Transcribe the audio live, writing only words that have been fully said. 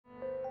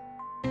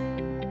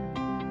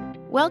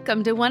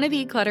Welcome to Wanna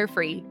Be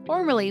Clutter-Free,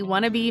 formerly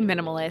Wanna Be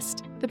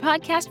Minimalist, the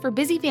podcast for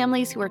busy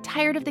families who are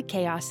tired of the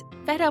chaos,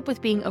 fed up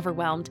with being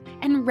overwhelmed,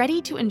 and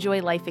ready to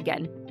enjoy life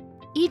again.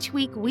 Each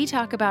week, we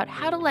talk about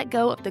how to let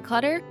go of the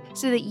clutter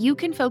so that you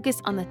can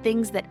focus on the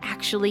things that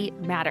actually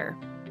matter.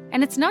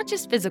 And it's not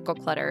just physical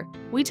clutter.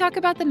 We talk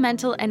about the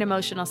mental and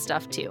emotional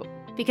stuff too,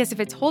 because if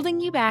it's holding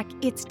you back,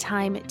 it's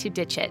time to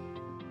ditch it.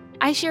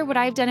 I share what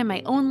I've done in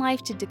my own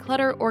life to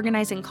declutter,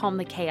 organize, and calm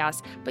the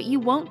chaos, but you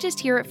won't just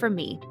hear it from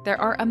me. There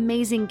are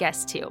amazing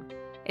guests too.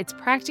 It's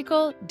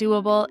practical,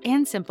 doable,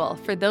 and simple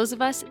for those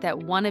of us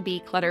that want to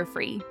be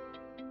clutter-free.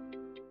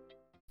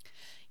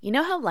 You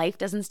know how life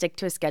doesn't stick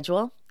to a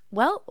schedule?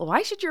 Well,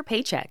 why should your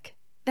paycheck?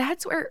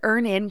 That's where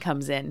Earn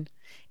comes in.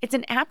 It's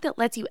an app that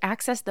lets you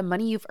access the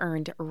money you've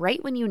earned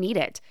right when you need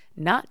it,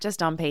 not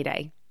just on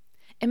payday.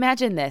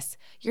 Imagine this,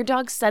 your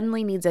dog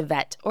suddenly needs a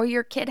vet, or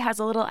your kid has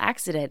a little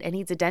accident and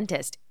needs a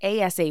dentist,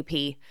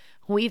 ASAP.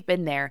 We've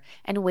been there,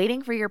 and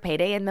waiting for your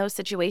payday in those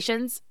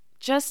situations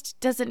just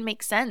doesn't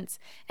make sense,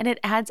 and it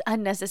adds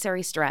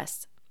unnecessary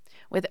stress.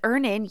 With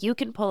Earn you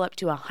can pull up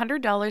to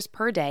 $100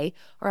 per day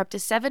or up to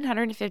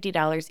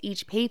 $750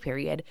 each pay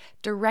period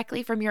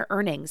directly from your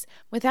earnings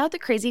without the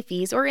crazy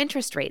fees or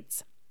interest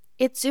rates.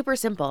 It's super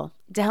simple.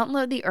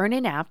 Download the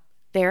Earn app,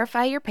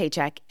 verify your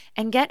paycheck,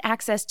 and get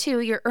access to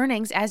your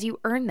earnings as you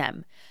earn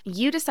them.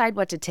 You decide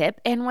what to tip,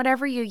 and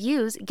whatever you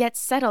use gets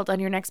settled on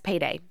your next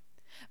payday.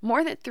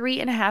 More than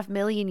 3.5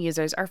 million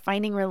users are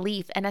finding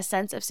relief and a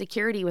sense of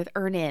security with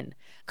Earn,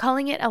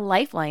 calling it a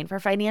lifeline for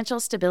financial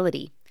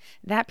stability.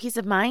 That peace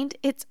of mind,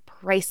 it's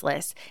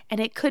priceless, and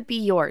it could be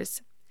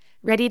yours.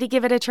 Ready to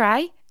give it a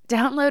try?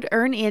 Download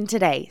Earn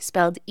today,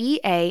 spelled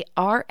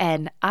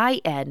EARNIN,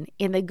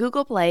 in the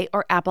Google Play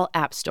or Apple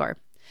App Store.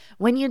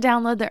 When you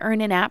download the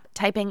Earn app,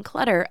 type in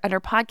clutter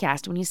under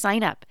podcast when you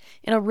sign up.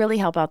 It'll really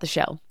help out the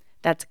show.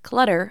 That's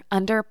clutter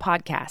under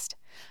podcast.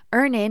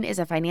 Earn is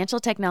a financial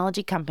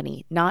technology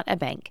company, not a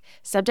bank.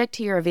 Subject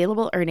to your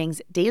available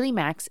earnings, daily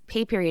max,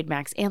 pay period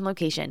max, and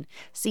location.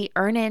 See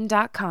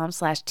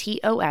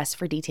earnin.com/TOS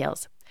for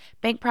details.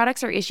 Bank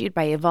products are issued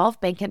by Evolve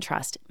Bank and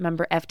Trust,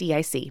 member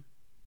FDIC.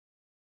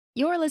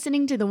 You're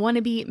listening to the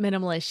Wanna Be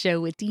Minimalist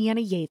Show with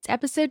Deanna Yates,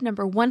 episode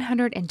number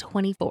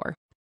 124.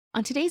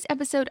 On today's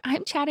episode,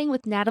 I'm chatting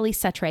with Natalie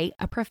Setareh,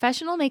 a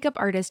professional makeup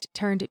artist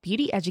turned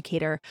beauty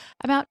educator,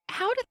 about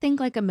how to think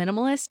like a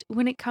minimalist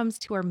when it comes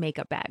to our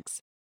makeup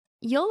bags.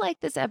 You'll like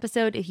this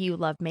episode if you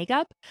love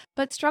makeup,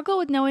 but struggle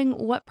with knowing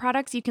what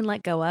products you can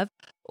let go of,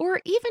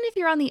 or even if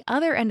you're on the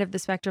other end of the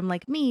spectrum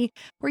like me,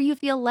 where you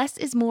feel less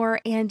is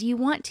more and you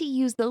want to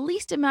use the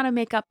least amount of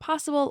makeup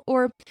possible,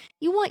 or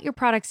you want your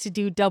products to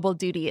do double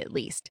duty at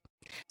least.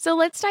 So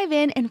let's dive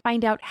in and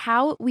find out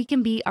how we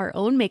can be our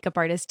own makeup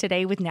artist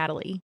today with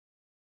Natalie.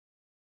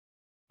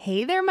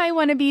 Hey there, my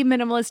wannabe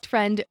minimalist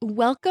friend.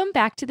 Welcome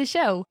back to the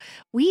show.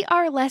 We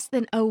are less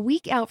than a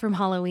week out from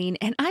Halloween,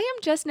 and I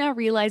am just now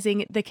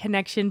realizing the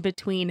connection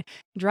between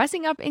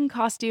dressing up in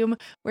costume,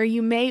 where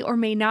you may or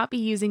may not be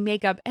using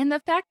makeup, and the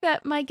fact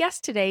that my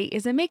guest today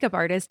is a makeup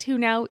artist who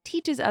now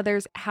teaches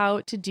others how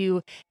to do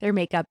their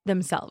makeup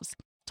themselves.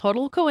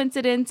 Total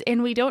coincidence,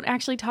 and we don't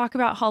actually talk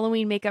about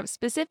Halloween makeup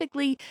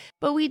specifically,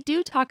 but we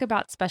do talk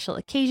about special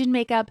occasion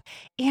makeup,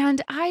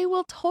 and I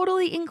will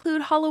totally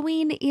include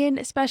Halloween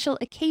in special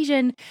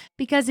occasion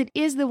because it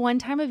is the one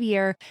time of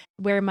year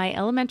where my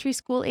elementary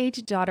school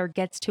age daughter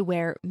gets to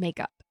wear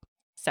makeup.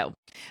 So,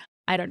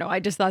 I don't know, I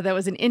just thought that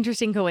was an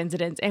interesting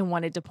coincidence and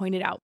wanted to point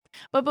it out.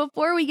 But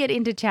before we get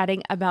into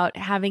chatting about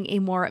having a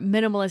more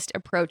minimalist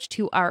approach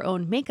to our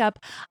own makeup,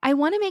 I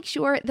want to make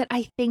sure that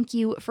I thank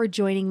you for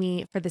joining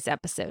me for this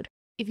episode.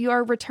 If you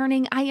are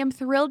returning, I am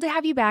thrilled to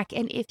have you back.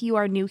 And if you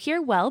are new here,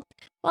 well,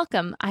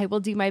 welcome. I will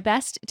do my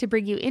best to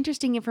bring you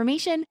interesting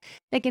information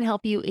that can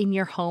help you in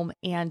your home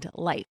and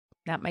life.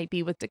 That might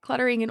be with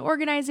decluttering and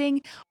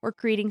organizing, or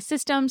creating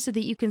systems so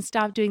that you can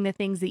stop doing the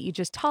things that you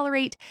just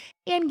tolerate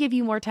and give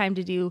you more time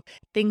to do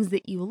things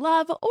that you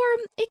love, or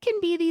it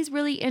can be these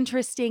really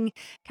interesting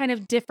kind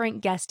of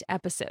different guest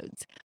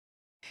episodes.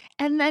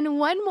 And then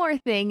one more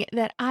thing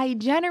that I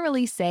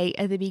generally say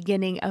at the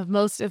beginning of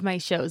most of my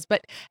shows,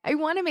 but I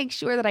want to make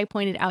sure that I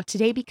point it out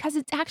today because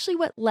it's actually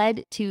what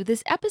led to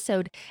this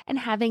episode and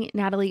having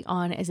Natalie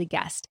on as a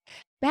guest.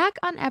 Back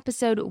on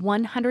episode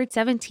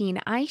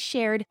 117, I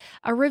shared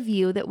a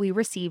review that we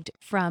received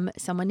from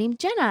someone named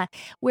Jenna,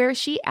 where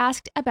she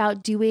asked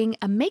about doing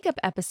a makeup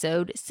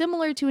episode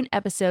similar to an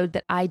episode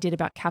that I did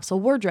about capsule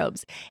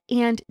wardrobes.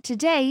 And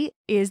today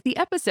is the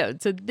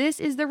episode. So this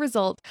is the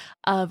result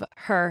of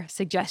her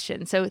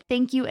suggestion. So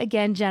thank you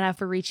again, Jenna,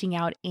 for reaching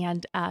out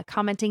and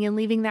commenting and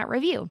leaving that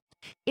review.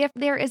 If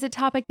there is a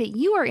topic that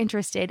you are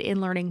interested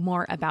in learning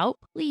more about,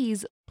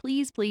 please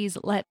please, please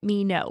let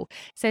me know.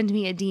 Send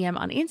me a DM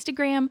on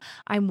Instagram.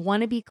 I'm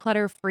wanna be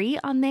clutter free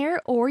on there,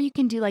 or you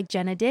can do like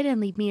Jenna did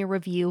and leave me a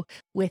review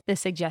with the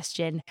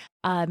suggestion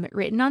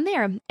written on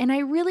there. And I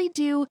really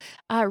do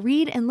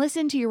read and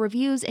listen to your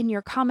reviews and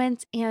your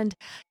comments. And,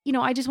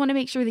 I just want to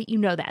make sure that you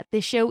know that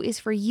this show is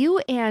for you.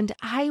 And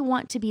I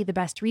want to be the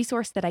best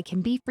resource that I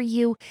can be for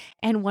you.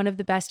 And one of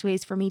the best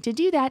ways for me to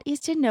do that is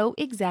to know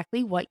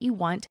exactly what you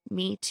want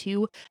me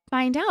to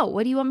find out.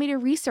 What do you want me to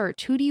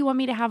research? Who do you want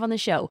me to have on the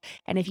show?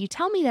 And if you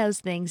tell me those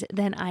things,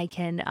 then I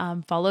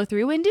can follow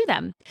through and do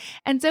them.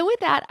 And so, with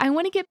that, I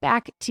want to get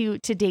back to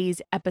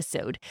today's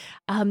episode.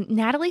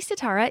 Natalie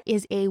Setareh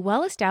is a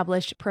well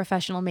established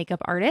professional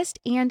makeup artist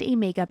and a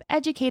makeup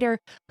educator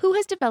who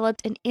has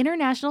developed an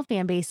international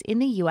fan base in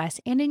the US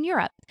and in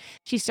Europe.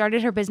 She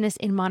started her business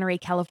in Monterey,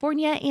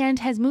 California, and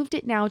has moved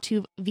it now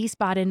to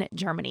Wiesbaden,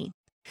 Germany.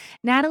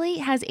 Natalie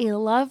has a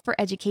love for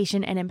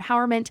education and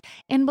empowerment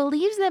and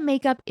believes that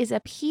makeup is a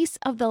piece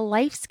of the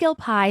life skill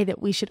pie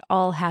that we should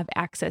all have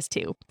access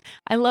to.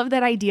 I love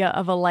that idea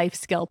of a life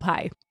skill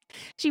pie.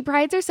 She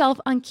prides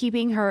herself on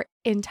keeping her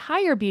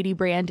entire beauty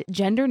brand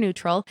gender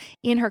neutral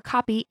in her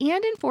copy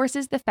and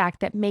enforces the fact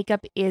that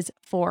makeup is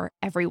for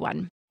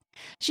everyone.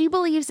 She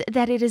believes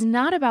that it is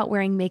not about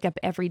wearing makeup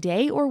every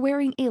day or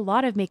wearing a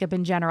lot of makeup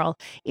in general.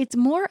 It's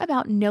more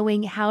about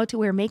knowing how to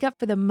wear makeup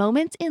for the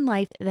moments in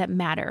life that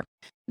matter.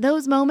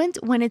 Those moments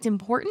when it's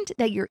important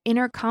that your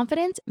inner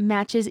confidence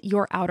matches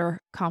your outer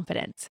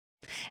confidence.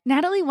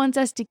 Natalie wants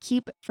us to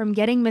keep from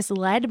getting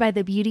misled by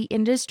the beauty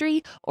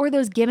industry or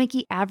those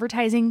gimmicky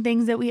advertising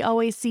things that we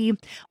always see,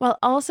 while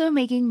also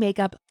making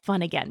makeup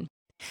fun again.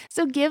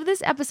 So give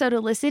this episode a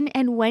listen,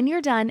 and when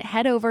you're done,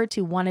 head over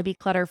to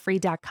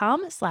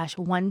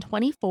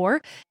wannabeclutterfree.com/124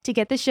 to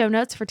get the show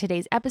notes for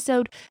today's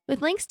episode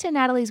with links to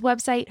Natalie's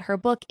website, her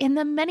book, and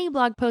the many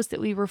blog posts that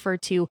we refer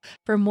to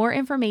for more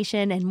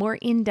information and more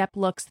in-depth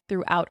looks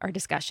throughout our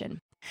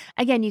discussion.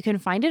 Again, you can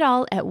find it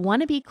all at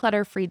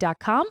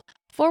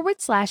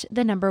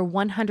wannabeclutterfree.com/the number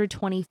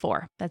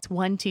 124. That's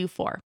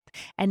 124.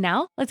 And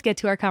now let's get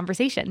to our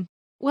conversation.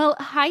 Well,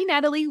 hi,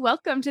 Natalie.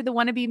 Welcome to the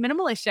Wannabe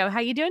Minimalist Show. How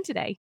you doing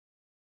today?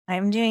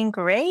 I'm doing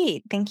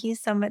great. Thank you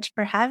so much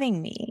for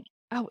having me.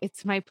 Oh,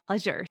 it's my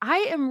pleasure.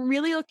 I am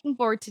really looking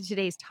forward to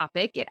today's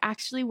topic. It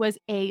actually was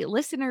a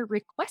listener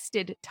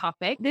requested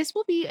topic. This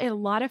will be a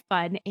lot of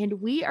fun,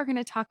 and we are going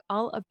to talk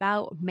all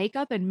about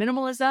makeup and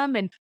minimalism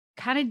and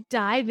kind of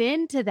dive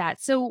into that.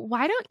 So,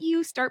 why don't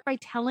you start by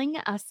telling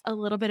us a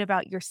little bit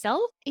about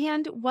yourself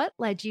and what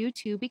led you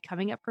to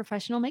becoming a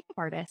professional makeup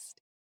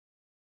artist?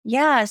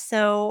 Yeah,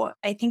 so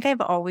I think I've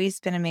always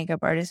been a makeup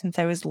artist since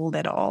I was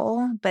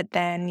little, but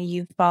then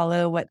you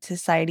follow what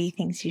society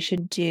thinks you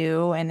should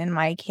do. And in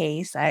my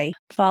case, I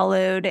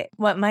followed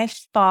what my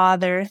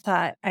father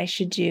thought I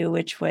should do,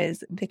 which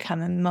was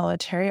become a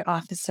military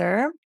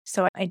officer.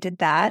 So I did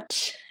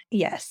that.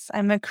 Yes,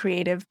 I'm a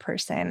creative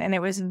person and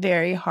it was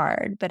very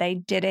hard, but I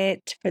did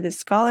it for the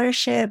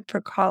scholarship,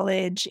 for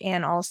college,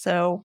 and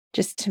also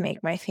just to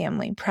make my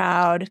family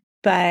proud.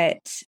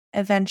 But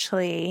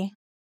eventually,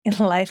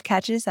 life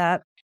catches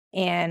up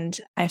and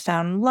I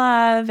found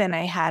love and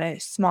I had a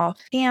small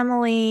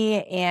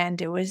family and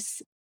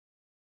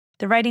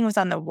the writing was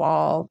on the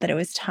wall that it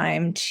was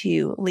time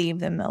to leave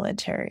the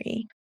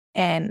military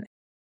and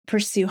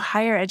pursue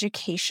higher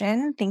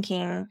education,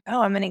 thinking,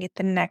 oh, I'm going to get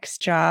the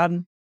next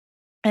job.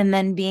 And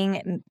then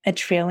being a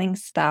trailing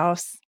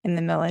spouse in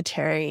the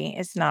military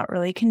is not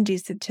really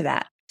conducive to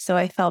that. So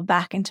I fell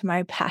back into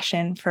my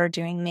passion for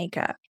doing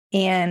makeup.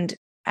 And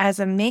as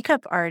a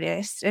makeup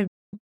artist,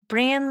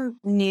 brand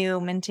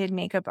new minted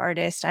makeup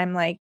artist, I'm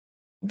like,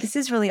 this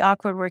is really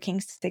awkward working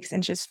 6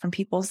 inches from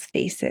people's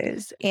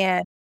faces.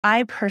 And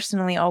I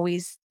personally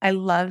I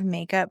love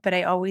makeup, but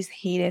I always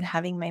hated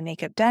having my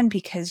makeup done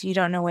because you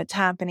don't know what's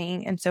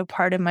happening. And so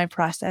part of my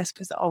process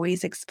was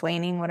always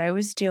explaining what I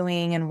was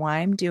doing and why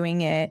I'm doing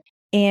it.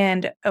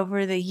 And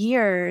over the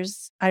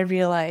years, I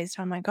realized,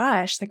 oh my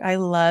gosh, like I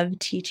love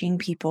teaching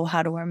people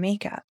how to wear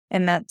makeup.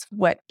 And that's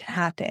what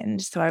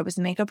happened. So I was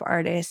a makeup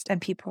artist and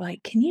people were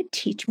like, can you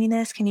teach me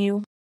this? Can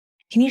you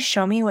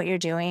show me what you're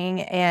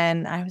doing?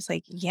 And I was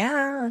like,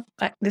 yeah,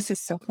 this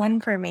is so fun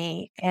for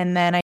me. And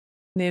then I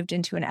moved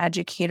into an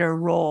educator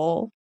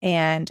role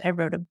and I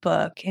wrote a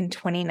book in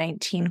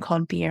 2019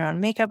 called Be Your Own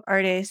Makeup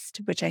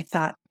Artist, which I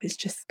thought was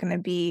just going to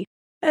be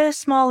a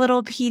small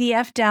little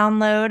PDF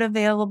download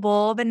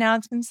available, but now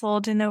it's been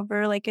sold in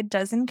over like a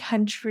dozen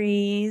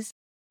countries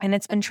and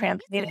it's been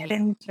translated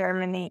in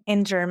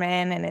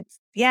German. And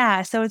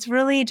so it's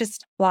really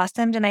just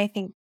blossomed. And I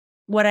think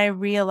what I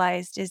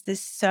realized is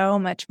there's so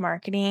much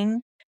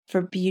marketing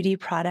for beauty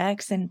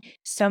products and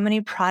so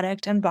many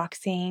product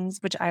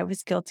unboxings, which I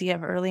was guilty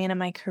of early in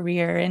my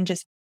career and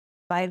just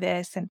buy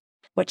this and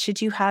what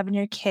should you have in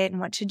your kit and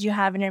what should you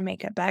have in your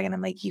makeup bag? And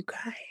I'm like, you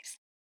guys,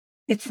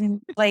 it's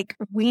like,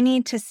 we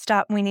need to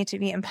stop. We need to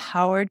be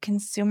empowered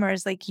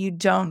consumers. Like you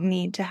don't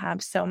need to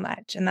have so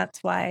much. And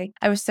that's why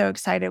I was so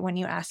excited when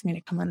you asked me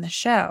to come on the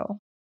show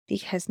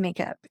because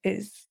makeup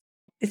it's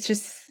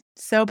just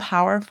so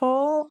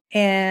powerful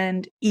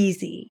and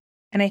easy.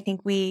 And I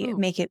think we Ooh,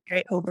 make it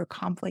very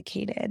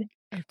overcomplicated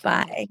okay.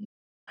 by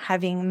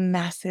having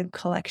massive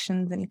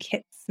collections and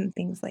kits and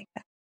things like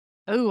that.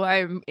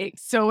 Oh,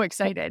 so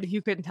excited.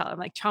 You couldn't tell. I'm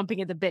like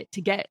chomping at the bit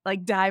to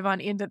dive on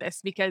into this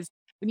because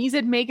when you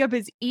said makeup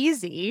is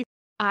easy,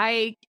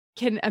 I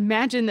can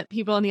imagine that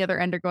people on the other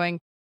end are going,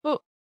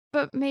 well,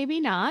 but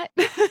maybe not.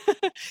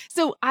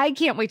 So I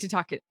can't wait to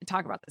talk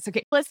about this.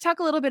 Okay, let's talk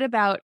a little bit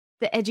about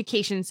the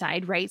education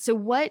side, right? So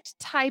what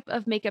type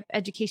of makeup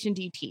education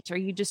do you teach?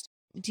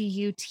 Do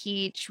you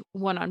teach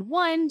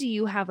one-on-one? Do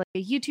you have like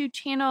a YouTube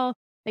channel?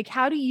 Like,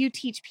 how do you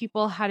teach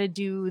people how to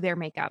do their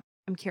makeup?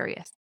 I'm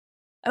curious.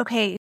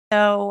 Okay,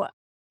 so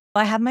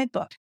I have my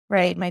book,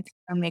 right? My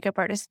makeup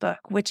artist book,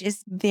 which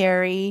is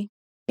very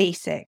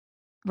basic,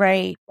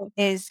 right? It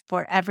is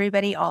for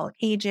everybody, all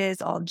ages,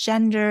 all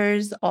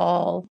genders,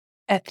 all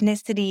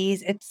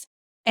ethnicities.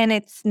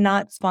 It's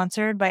not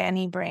sponsored by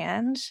any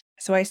brand.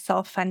 So I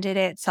self-funded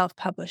it,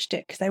 self-published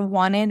it because I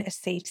wanted a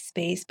safe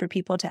space for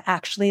people to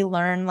actually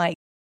learn like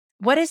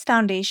what is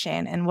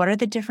foundation and what are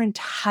the different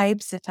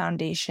types of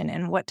foundation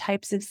and what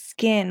types of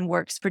skin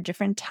works for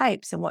different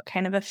types and what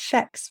kind of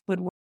effects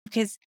would work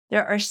because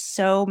there are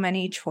so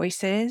many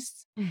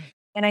choices. Mm.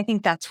 And I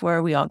think that's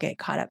where we all get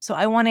caught up. So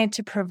I wanted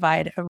to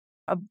provide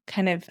a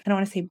kind of, I don't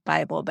want to say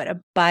Bible, but a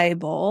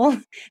Bible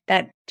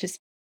that just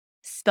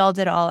spelled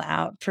it all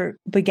out for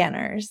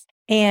beginners.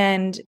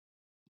 And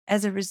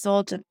as a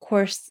result, of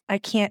course, I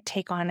can't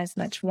take on as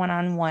much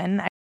one-on-one.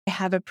 I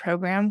have a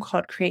program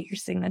called Create Your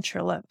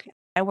Signature Look.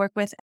 I work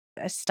with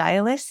a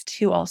stylist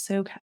who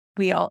also,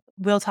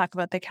 we'll talk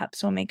about the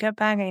capsule makeup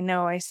bag. I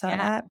know I saw Yeah.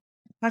 that.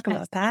 Talk Yes.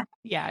 about that.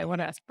 Yeah, I want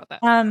to ask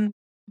about that.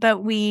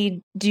 But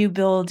we do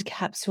build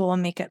capsule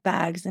makeup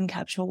bags and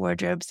capsule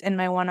wardrobes in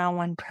my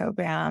one-on-one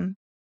program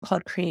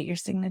called Create Your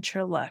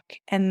Signature Look.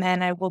 And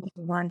then I will be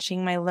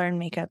launching my Learn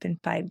Makeup in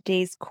 5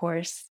 Days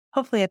course,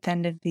 hopefully at the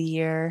end of the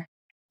year.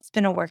 It's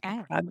been a work in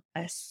Okay.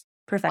 progress.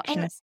 Well, and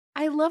Perfectionist.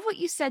 I love what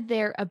you said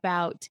there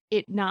about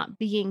it not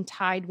being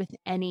tied with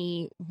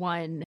any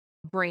one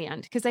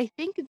brand, because I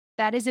think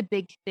that is a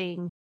big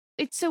thing.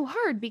 It's so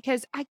hard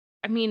because I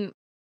mean,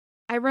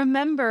 I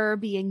remember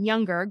being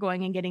younger,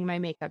 going and getting my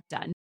makeup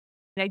done.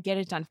 I'd get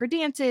it done for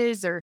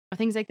dances or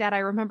things like that. I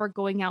remember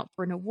going out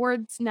for an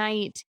awards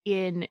night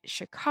in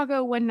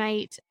Chicago one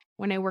night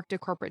when I worked a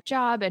corporate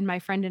job, and my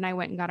friend and I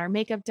went and got our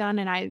makeup done.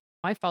 And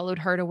I followed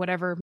her to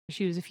whatever,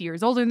 she was a few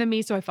years older than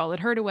me. So I followed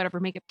her to whatever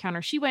makeup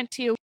counter she went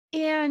to.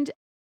 And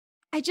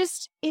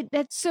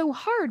that's so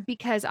hard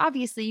because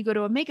obviously you go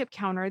to a makeup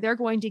counter, they're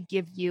going to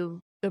give you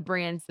the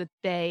brands that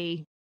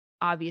they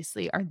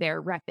obviously are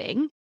there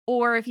repping.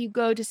 Or if you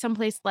go to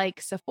someplace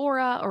like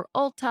Sephora or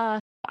Ulta,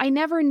 I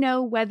never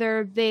know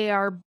whether they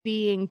are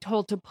being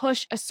told to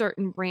push a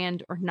certain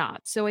brand or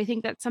not. So I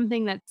think that's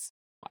something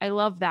I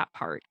love that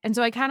part. And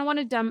so I kind of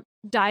want to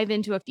dive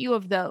into a few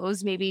of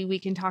those. Maybe we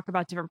can talk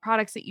about different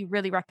products that you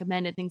really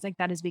recommend and things like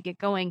that as we get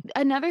going.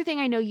 Another thing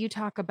I know you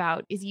talk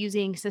about is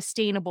using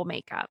sustainable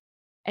makeup.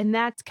 And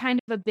that's kind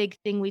of a big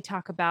thing we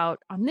talk about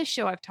on this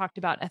show. I've talked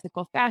about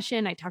ethical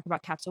fashion. I talk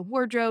about capsule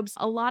wardrobes.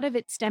 A lot of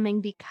it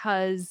stemming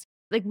because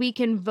like we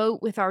can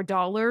vote with our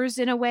dollars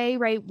in a way,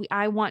 right?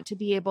 I want to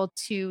be able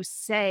to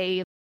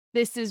say,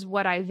 this is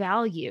what I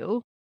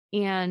value.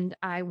 And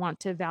I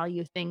want to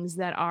value things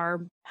that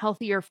are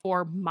healthier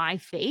for my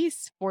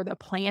face, for the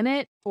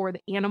planet, for the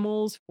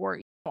animals,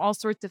 for all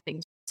sorts of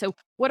things. So,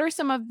 what are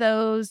some of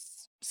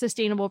those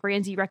sustainable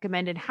brands you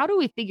recommend? And how do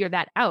we figure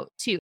that out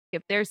too?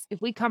 If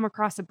we come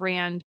across a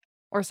brand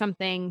or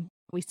something,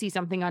 we see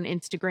something on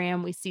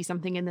Instagram, we see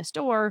something in the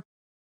store,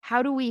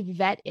 how do we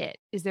vet it?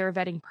 Is there a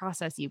vetting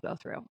process you go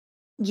through?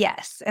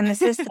 Yes. And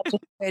this is such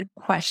a good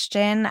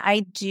question.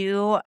 I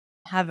do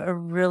have a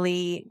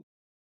really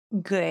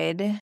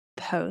good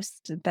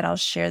post that I'll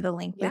share the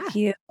link Yeah. with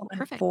you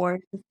Perfect. for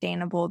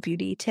sustainable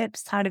beauty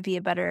tips, how to be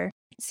a better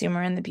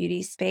consumer in the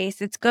beauty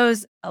space. It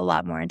goes a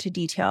lot more into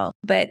detail,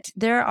 but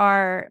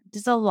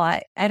there's a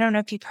lot. I don't know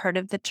if you've heard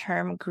of the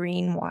term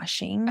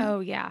greenwashing. Oh,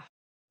 yeah.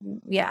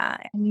 Yeah.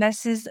 And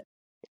this is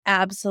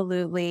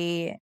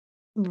absolutely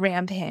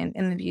rampant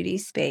in the beauty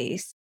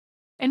space.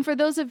 And for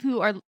those of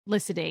who are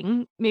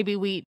listening, maybe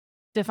we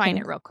define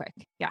it real quick.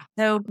 Yeah.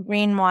 So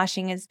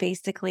greenwashing is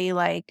basically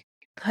like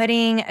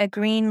putting a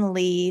green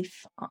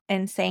leaf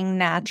and saying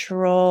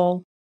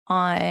natural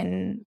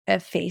on a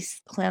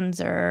face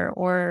cleanser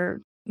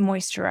or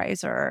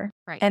moisturizer,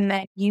 Right. and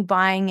then you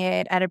buying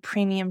it at a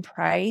premium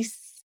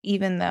price,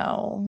 even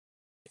though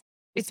It's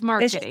it's just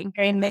marketing,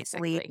 very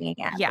basically. misleading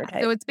Yeah.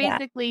 advertising. So it's Yeah.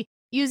 basically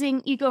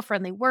using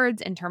eco-friendly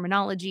words and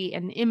terminology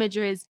and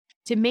images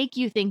to make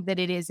you think that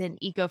it is an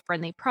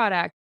eco-friendly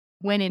product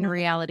when in Mhm.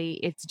 reality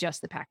it's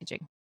just the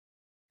packaging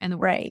and the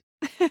word. Right.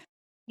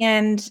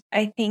 And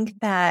I think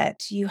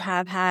that you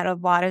have had a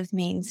lot of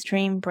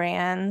mainstream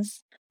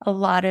brands, a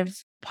lot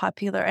of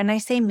popular, and I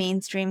say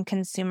mainstream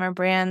consumer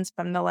brands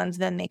from the lens of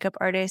the makeup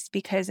artist,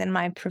 because in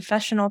my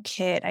professional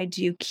kit, I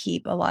do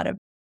keep a lot of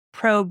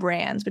pro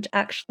brands, which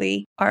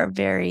actually are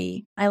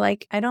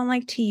I don't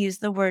like to use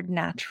the word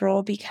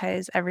natural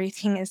because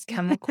everything is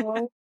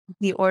chemical.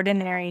 The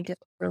Ordinary did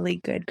a really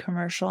good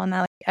commercial on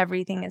that. Like,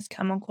 everything is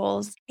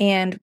chemicals,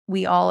 and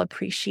we all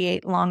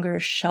appreciate longer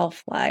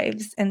shelf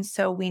lives. And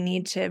so we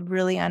need to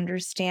really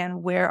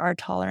understand where our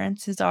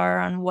tolerances are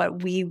on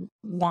what we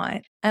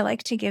want. I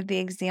like to give the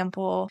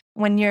example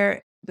when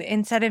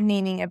instead of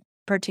naming a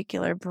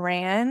particular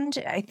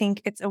brand, I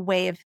think it's a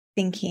way of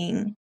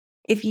thinking.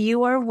 If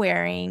you are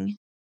wearing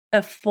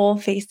a full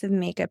face of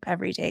makeup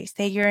every day,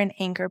 say you're an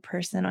anchor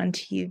person on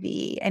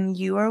TV and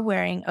you are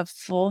wearing a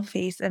full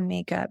face of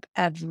makeup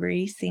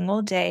every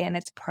single day and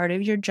it's part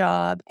of your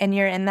job and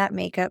you're in that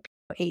makeup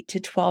 8 to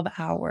 12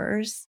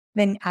 hours,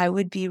 then I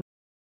would be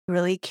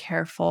really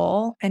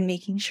careful and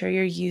making sure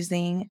you're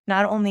using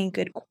not only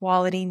good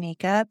quality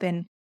makeup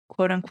and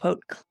quote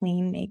unquote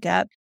clean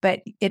makeup, but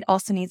it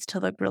also needs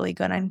to look really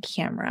good on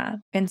camera.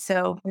 And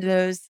so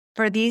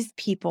for these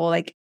people,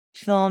 like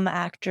film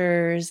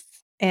actors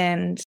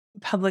and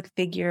public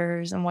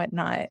figures and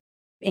whatnot,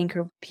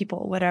 anchor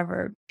people,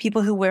 whatever,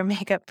 people who wear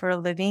makeup for a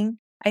living,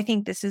 I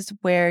think this is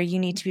where you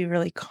need to be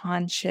really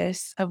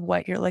conscious of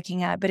what you're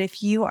looking at. But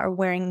if you are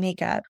wearing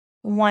makeup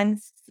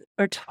once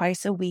or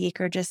twice a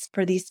week or just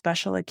for these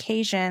special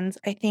occasions,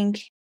 I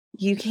think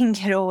you can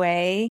get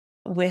away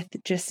with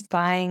just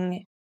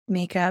buying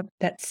makeup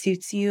that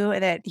suits you,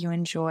 that you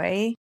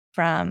enjoy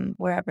from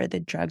wherever, the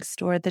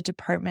drugstore, the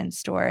department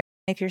store.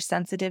 If you're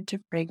sensitive to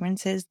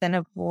fragrances, then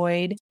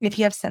if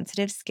you have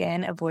sensitive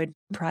skin, avoid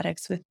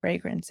products with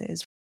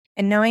fragrances.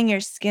 And knowing your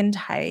skin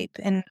type,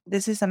 and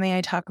this is something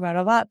I talk about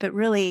a lot, but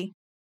really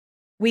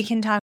we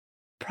can talk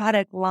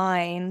product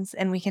lines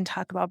and we can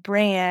talk about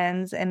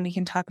brands and we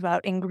can talk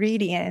about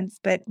ingredients,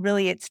 but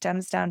really it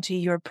stems down to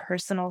your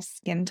personal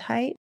skin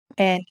type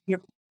and your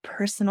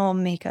personal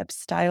makeup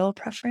style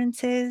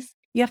preferences.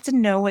 You have to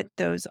know what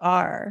those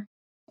are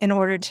in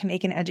order to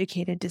make an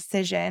educated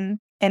decision.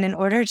 And in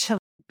order to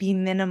be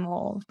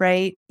minimal,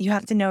 right? You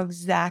have to know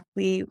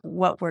exactly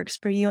what works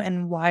for you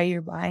and why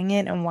you're buying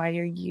it and why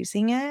you're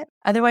using it.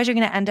 Otherwise, you're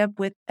going to end up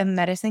with a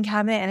medicine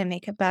cabinet and a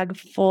makeup bag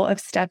full of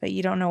stuff that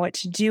you don't know what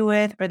to do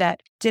with or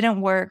that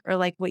didn't work, or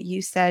like what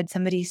you said,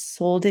 somebody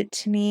sold it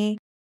to me.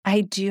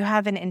 I do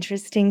have an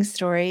interesting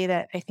story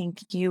that I think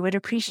you would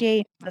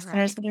appreciate,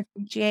 listeners would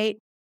appreciate.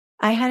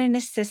 I had an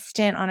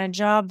assistant on a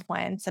job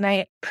once, and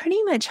I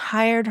pretty much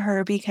hired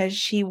her because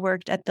she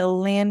worked at the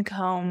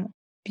Lancome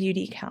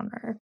beauty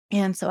counter.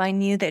 And so I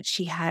knew that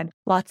she had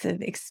lots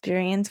of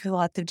experience with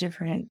lots of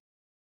different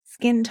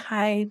skin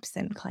types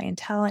and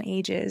clientele and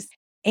ages.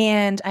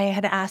 And I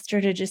had asked her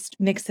to just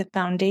mix a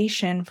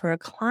foundation for a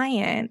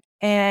client.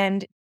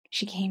 And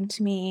she came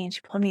to me and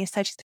she pulled me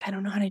aside. She's like, I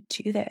don't know how to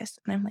do this.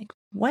 And I'm like,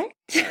 what?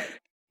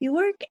 You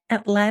work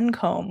at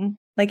Lancome.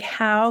 Like,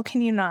 how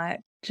can you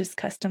not just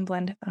custom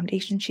blend a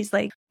foundation? She's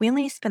like, we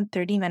only spent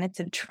 30 minutes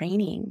of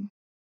training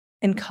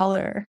in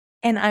color.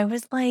 And I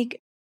was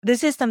like,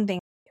 this is something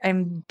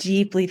I'm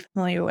deeply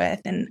familiar with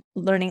and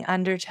learning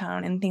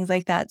undertone and things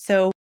like that.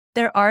 So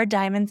there are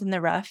diamonds in the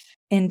rough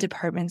in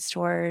department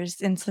stores,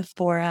 in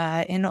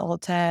Sephora, in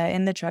Ulta,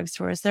 in the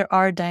drugstores. There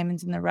are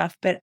diamonds in the rough,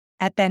 but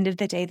at the end of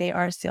the day, they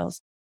are sales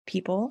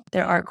people.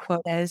 There are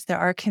quotas, there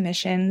are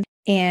commissions,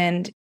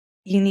 and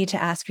you need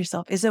to ask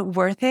yourself, is it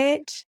worth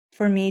it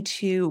for me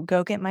to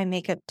go get my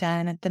makeup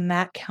done at the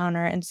MAC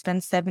counter and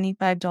spend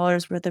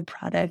 $75 worth of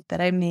product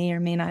that I may or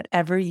may not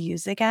ever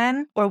use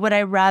again? Or would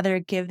I rather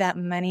give that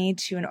money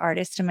to an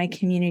artist in my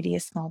community,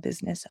 a small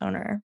business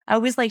owner? I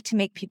always like to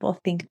make people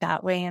think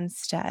that way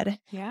instead.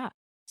 Yeah.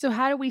 So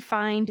how do we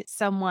find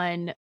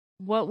someone?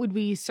 What would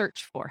we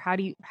search for?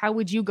 How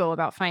would you go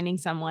about finding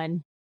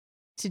someone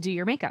to do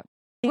your makeup?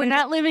 We're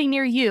not living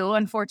near you,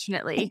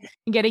 unfortunately,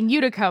 and getting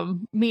you to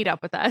come meet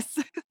up with us.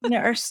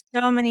 There are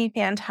so many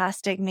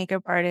fantastic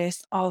makeup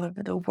artists all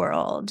over the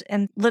world.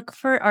 And look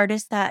for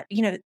artists that,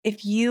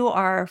 if you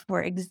are,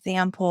 for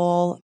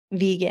example,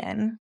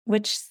 vegan,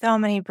 which so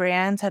many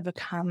brands have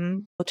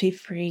become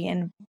cruelty-free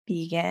and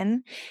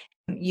vegan,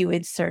 you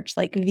would search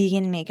like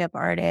vegan makeup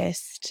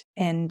artist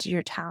and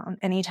your town,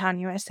 Anytown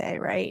USA,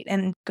 right?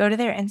 And go to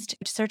their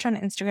search on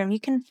Instagram.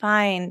 You can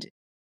find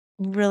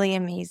really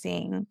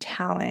amazing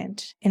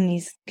talent in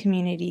these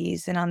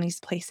communities and on these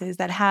places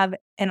that have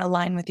and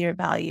align with your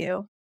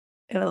value.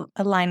 It'll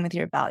align with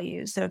your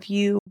values. So if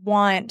you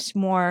want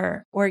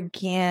more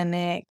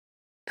organic,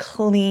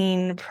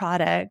 clean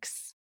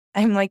products,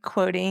 I'm like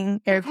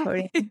air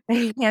quoting.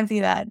 You can't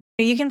see that.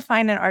 You can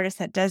find an artist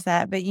that does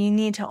that, but you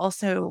need to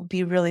also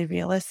be really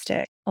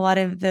realistic. A lot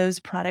of those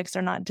products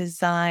are not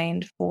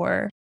designed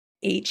for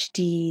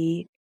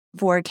HD,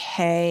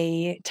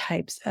 4K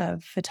types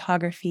of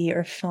photography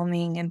or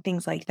filming and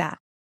things like that.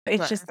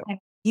 It's just like,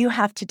 you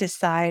have to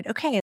decide,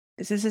 okay,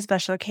 this is a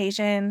special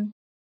occasion.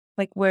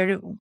 Like what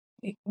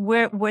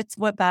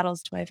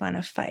battles do I want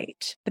to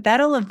fight? But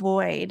that'll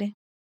avoid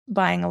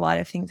buying a lot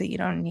of things that you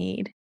don't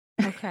need.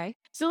 Okay.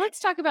 So let's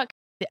talk about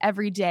the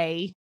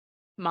everyday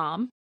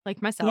mom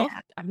like myself. Yeah.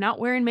 I'm not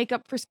wearing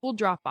makeup for school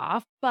drop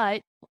off,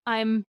 but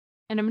I'm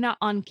not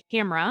on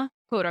camera,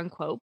 quote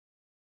unquote.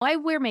 I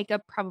wear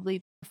makeup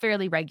probably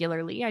fairly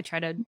regularly. I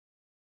try to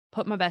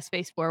put my best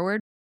face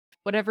forward.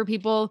 Whatever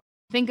people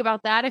think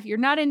about that. If you're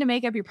not into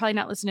makeup, you're probably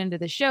not listening to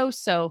the show.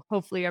 So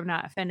hopefully I'm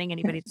not offending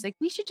anybody. It's like,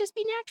 we should just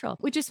be natural,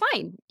 which is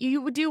fine.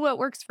 You would do what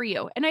works for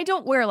you. And I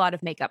don't wear a lot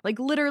of makeup. Like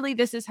literally,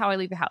 this is how I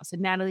leave the house.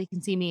 And Natalie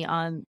can see me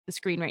on the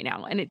screen right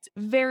now. And it's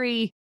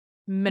very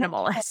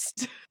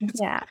minimalist.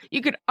 Yeah.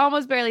 You could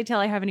almost barely tell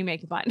I have any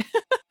makeup on.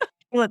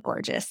 You look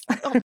gorgeous.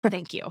 Oh,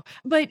 thank you.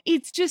 But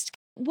it's just,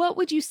 what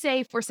would you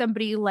say for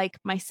somebody like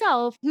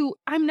myself who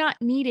I'm not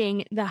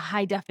needing the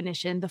high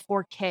definition, the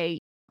 4K,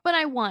 but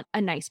I want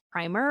a nice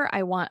primer.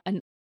 I want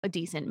a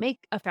decent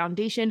a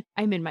foundation.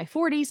 I'm in my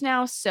 40s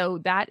now. So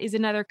that is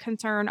another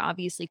concern,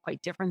 obviously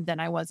quite different than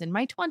I was in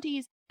my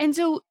 20s. And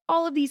so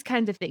all of these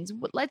kinds of things,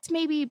 let's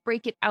maybe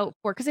break it out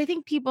because I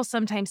think people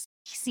sometimes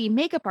see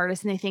makeup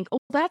artists and they think, oh,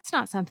 that's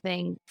not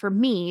something for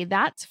me.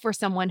 That's for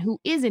someone who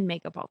is in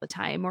makeup all the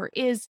time or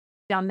is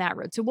down that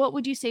road. So what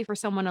would you say for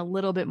someone a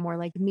little bit more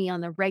like me on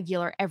the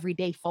regular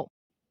everyday folk?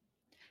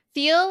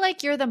 Feel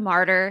like you're the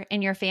martyr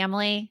in your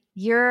family.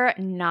 You're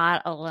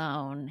not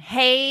alone.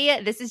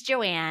 Hey, this is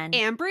Joanne.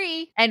 And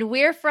Bree. And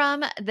we're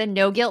from the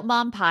No Guilt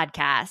Mom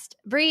podcast.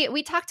 Bree,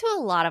 we talk to a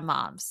lot of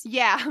moms.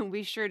 Yeah,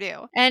 we sure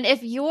do. And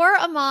if you're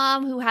a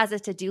mom who has a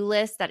to-do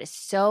list that is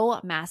so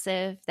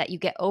massive that you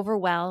get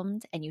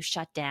overwhelmed and you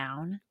shut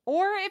down,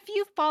 or if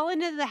you fall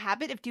into the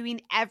habit of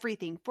doing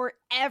everything for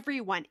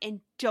everyone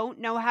and don't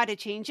know how to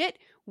change it,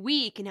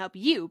 we can help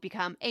you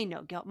become a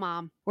no-guilt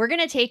mom. we're going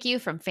to take you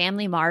from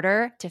family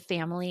martyr to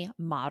family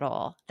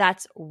model.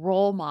 That's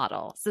role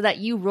model, so that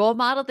you role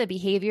model the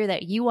behavior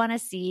that you want to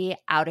see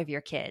out of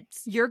your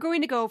kids. You're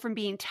going to go from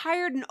being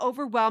tired and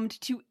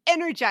overwhelmed to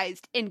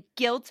energized and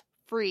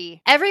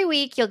guilt-free. Every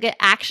week, you'll get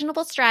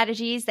actionable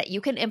strategies that you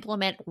can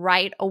implement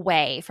right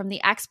away from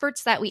the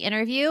experts that we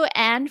interview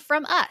and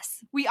from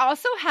us. We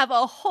also have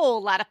a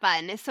whole lot of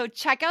fun, so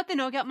check out the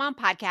No Guilt Mom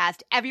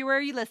podcast everywhere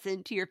you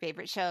listen to your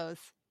favorite shows.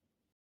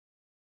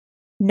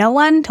 No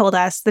one told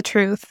us the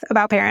truth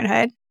about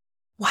parenthood.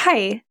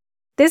 Why?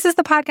 This is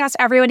the podcast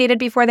everyone needed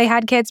before they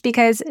had kids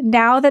because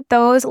now that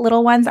those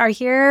little ones are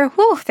here,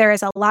 there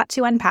is a lot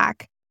to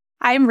unpack.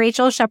 I'm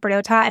Rachel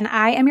Shepardota, and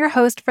I am your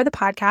host for the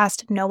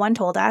podcast No One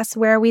Told Us,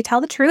 where we tell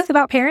the truth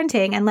about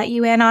parenting and let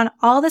you in on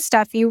all the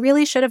stuff you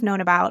really should have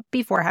known about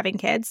before having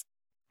kids.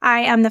 I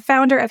am the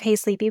founder of Hey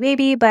Sleepy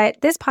Baby,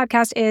 but this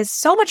podcast is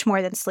so much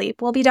more than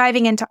sleep. We'll be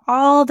diving into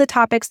all the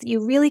topics that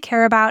you really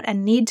care about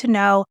and need to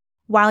know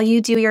while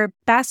you do your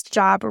best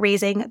job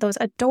raising those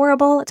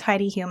adorable,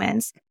 tiny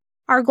humans.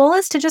 Our goal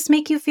is to just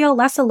make you feel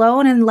less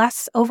alone and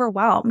less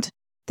overwhelmed.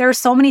 There are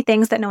so many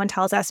things that no one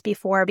tells us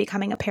before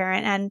becoming a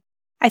parent, and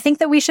I think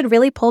that we should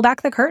really pull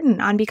back the curtain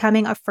on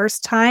becoming a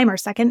first-time or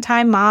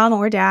second-time mom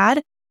or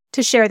dad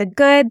to share the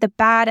good, the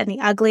bad, and the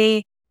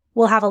ugly.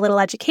 We'll have a little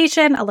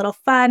education, a little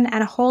fun,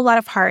 and a whole lot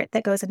of heart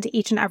that goes into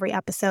each and every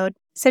episode.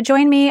 So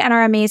join me and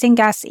our amazing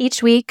guests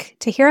each week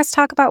to hear us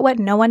talk about what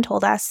no one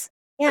told us.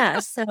 Yeah,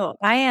 so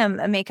I am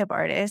a makeup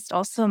artist,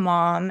 also a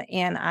mom,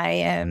 and I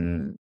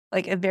am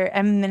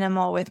I'm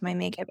minimal with my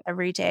makeup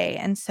every day.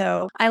 And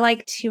so I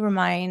like to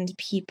remind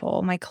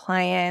people, my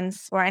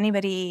clients, or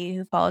anybody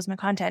who follows my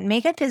content,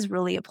 makeup is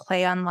really a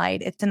play on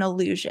light. It's an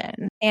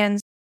illusion.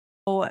 And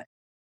so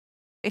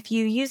if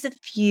you use a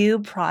few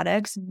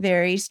products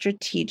very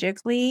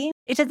strategically,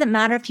 it doesn't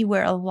matter if you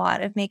wear a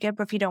lot of makeup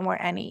or if you don't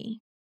wear any.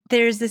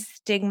 There's this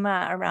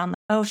stigma around,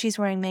 oh, she's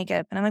wearing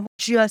makeup. And I'm like,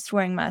 just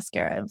wearing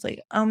mascara. I was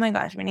like, oh my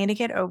gosh, we need to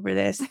get over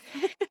this.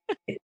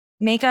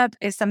 Makeup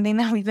is something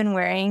that we've been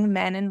wearing,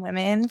 men and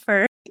women,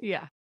 for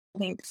I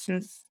think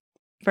since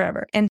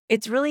forever. And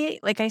it's really,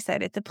 like I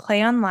said, it's a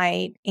play on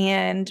light.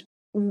 And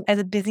as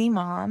a busy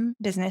mom,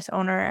 business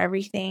owner,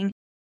 everything,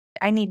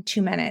 I need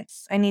 2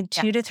 minutes. I need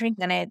 2 to 3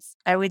 minutes.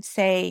 I would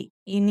say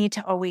you need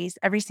to always,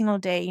 every single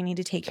day, you need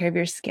to take care of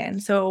your skin.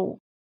 So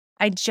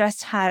I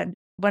just had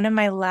one of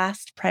my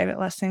last private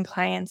lesson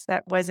clients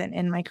that wasn't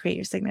in my Create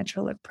Your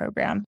Signature Look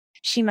program.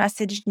 She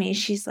messaged me.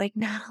 She's like,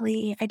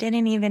 Natalie, I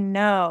didn't even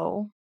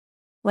know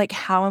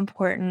how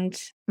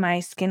important my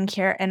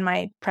skincare and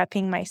my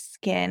prepping my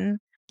skin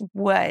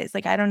was.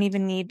 I don't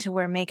even need to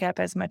wear makeup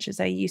as much as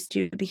I used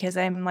to because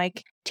I'm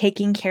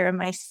taking care of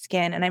my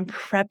skin and I'm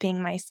prepping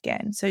my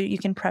skin. So you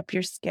can prep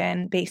your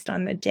skin based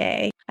on the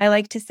day. I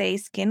like to say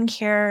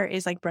skincare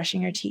is like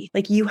brushing your teeth.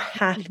 You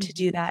have to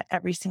do that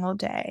every single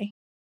day.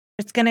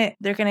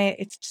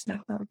 It's just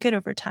not good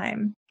over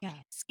time. Yeah.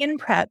 Skin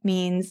prep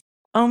means,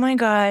 oh my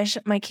gosh,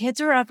 my kids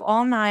were up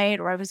all night,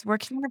 or I was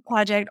working on a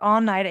project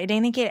all night. I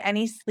didn't get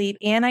any sleep.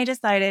 And I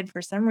decided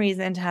for some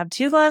reason to have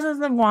 2 glasses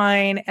of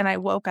wine. And I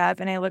woke up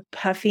and I looked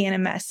puffy and a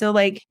mess. So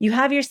you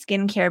have your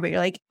skincare, but you're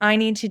like, I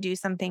need to do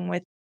something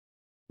with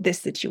this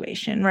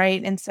situation,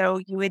 right? And so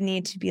you would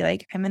need to be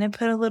like, I'm going to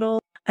put a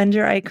little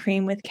under eye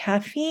cream with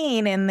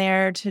caffeine in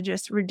there to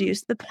just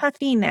reduce the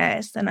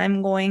puffiness. And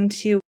I'm going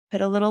to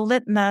put a little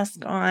lip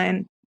mask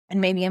on. And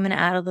maybe I'm going to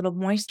add a little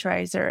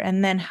moisturizer.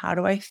 And then how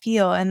do I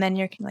feel? And then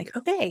you're like,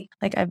 okay,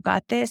 I've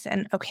got this.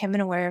 And okay, I'm going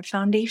to wear a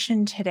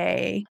foundation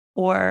today.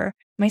 Or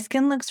my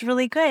skin looks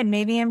really good.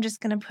 Maybe I'm just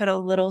going to put a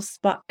little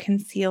spot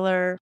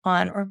concealer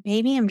on. Or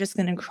maybe I'm just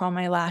going to curl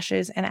my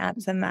lashes and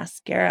add some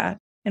mascara.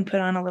 and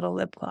put on a little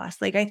lip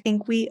gloss. Like, I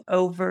think we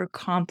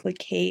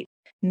overcomplicate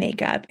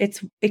makeup.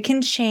 It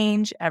can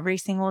change every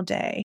single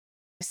day.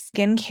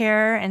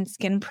 Skincare and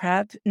skin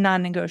prep,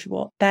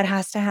 non-negotiable. That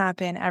has to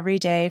happen every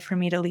day for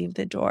me to leave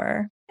the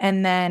door.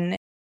 And then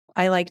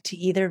I like to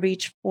either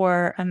reach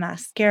for a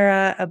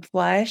mascara, a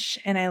blush,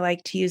 and I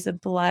like to use a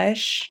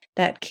blush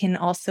that can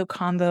also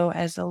combo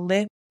as a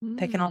lip,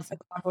 that can also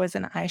combo as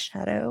an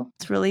eyeshadow.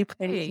 It's really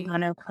pretty,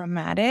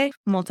 monochromatic,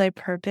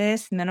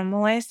 multi-purpose,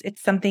 minimalist.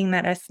 It's something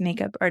that us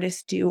makeup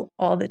artists do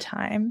all the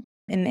time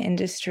in the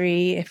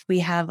industry. If we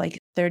have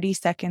like 30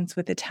 seconds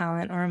with a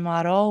talent or a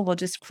model, we'll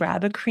just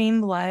grab a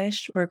cream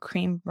blush or a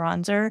cream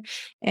bronzer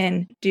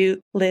and do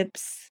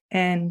lips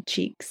and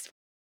cheeks.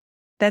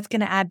 That's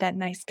going to add that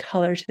nice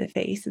color to the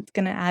face. It's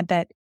going to add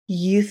that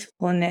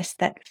youthfulness,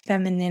 that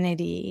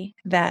femininity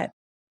that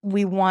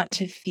we want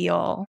to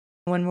feel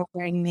when we're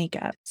wearing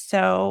makeup.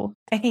 So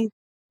I think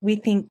we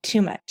think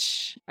too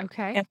much.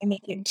 Okay. And we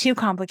make it too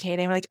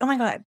complicated. We're like, oh my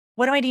God,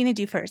 what do I need to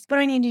do first? What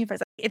do I need to do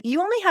first? If you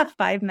only have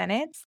 5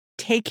 minutes,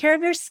 take care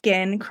of your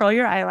skin, curl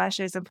your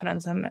eyelashes, and put on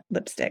some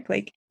lipstick.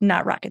 Like,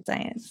 not rocket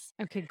science.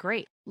 Okay,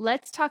 great.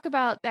 Let's talk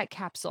about that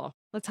capsule.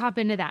 Let's hop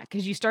into that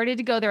because you started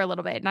to go there a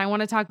little bit. And I want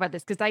to talk about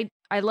this because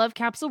I love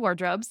capsule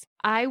wardrobes.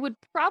 I would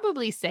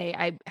probably say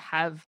I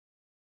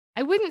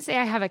wouldn't say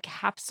I have a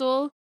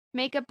capsule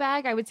makeup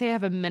bag. I would say I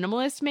have a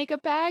minimalist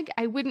makeup bag.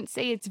 I wouldn't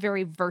say it's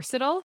very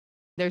versatile.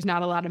 There's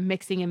not a lot of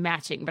mixing and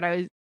matching, but I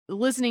was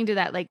listening to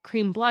that like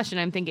cream blush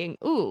and I'm thinking,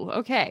 ooh,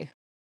 okay.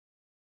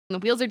 The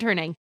wheels are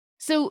turning.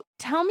 So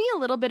tell me a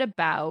little bit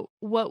about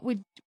what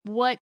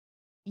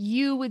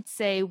you would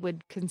say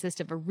would consist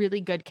of a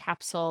really good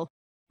capsule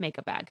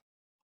makeup bag.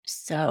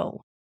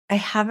 So I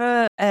have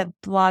a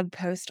blog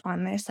post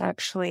on this,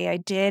 actually. I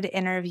did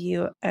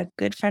interview a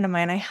good friend of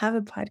mine. I have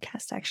a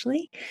podcast,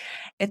 actually.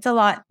 It's a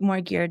lot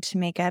more geared to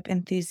makeup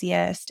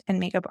enthusiasts and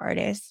makeup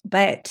artists,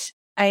 but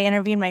I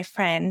interviewed my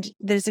friend.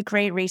 There's a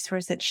great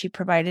resource that she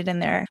provided in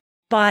there.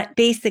 But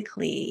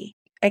basically,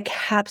 a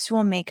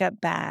capsule makeup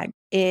bag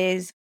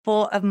is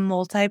full of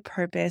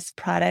multi-purpose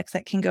products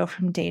that can go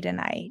from day to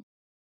night.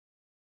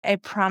 I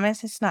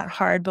promise it's not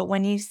hard, but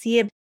when you see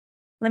it,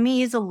 let me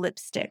use a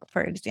lipstick,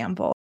 for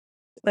example.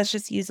 Let's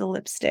just use a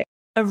lipstick,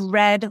 a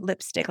red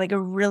lipstick, like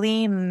a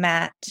really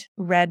matte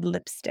red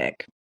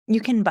lipstick.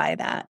 You can buy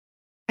that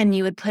and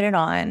you would put it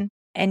on.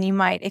 And you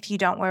might, if you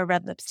don't wear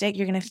red lipstick,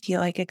 you're going to feel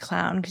like a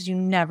clown because you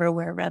never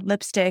wear red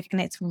lipstick and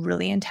it's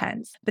really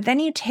intense. But then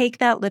you take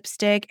that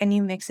lipstick and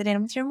you mix it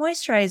in with your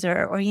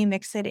moisturizer or you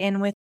mix it in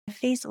with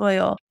face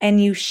oil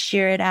and you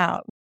sheer it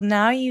out.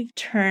 Now you've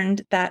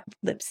turned that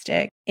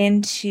lipstick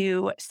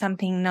into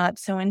something not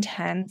so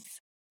intense.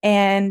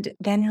 And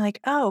then you're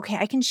like, oh, okay,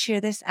 I can sheer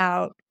this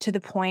out to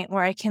the point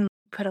where I can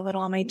put a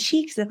little on my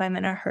cheeks if I'm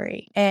in a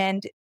hurry.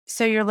 And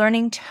so you're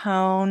learning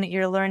tone,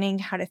 you're learning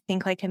how to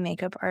think like a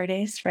makeup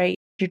artist, right?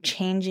 You're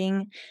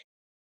changing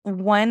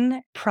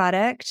one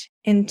product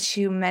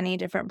into many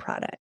different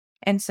products.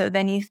 And so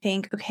then you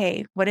think,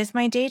 okay, what is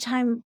my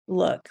daytime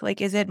look?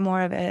 Like, is it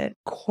more of a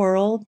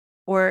coral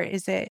or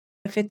is it,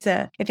 if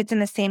it's in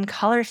the same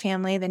color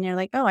family, then you're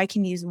like, oh, I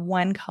can use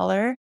one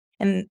color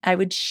and I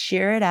would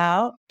sheer it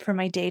out for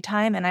my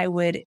daytime and I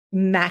would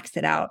max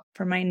it out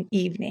for my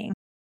evening.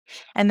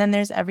 And then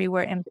there's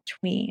everywhere in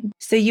between.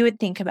 So you would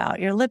think about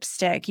your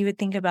lipstick, you would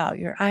think about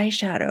your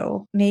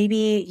eyeshadow.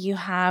 Maybe you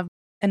have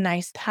a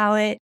nice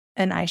palette,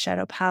 an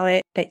eyeshadow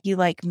palette that you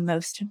like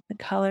most of the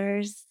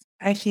colors.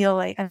 I feel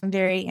like I'm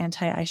very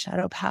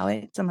anti-eyeshadow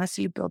palettes unless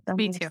you build them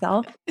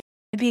yourself.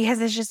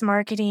 Because it's just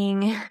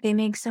marketing. They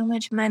make so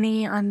much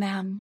money on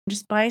them.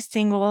 Just buy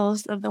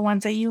singles of the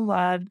ones that you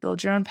love,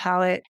 build your own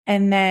palette.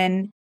 And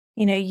then,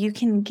 you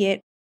can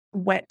get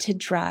wet to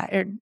dry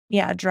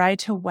or dry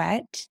to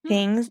wet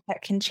things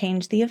that can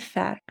change the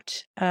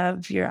effect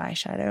of your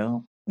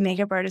eyeshadow.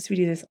 Makeup artists, we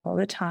do this all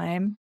the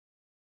time.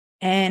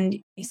 And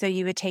so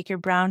you would take your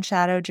brown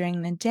shadow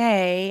during the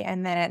day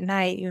and then at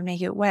night you would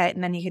make it wet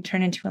and then you could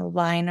turn into a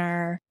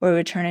liner or it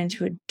would turn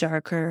into a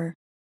darker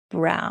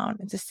brown.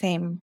 It's the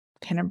same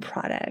kind of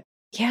product.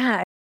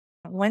 Yeah.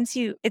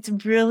 It's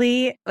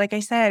really, like I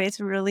said, it's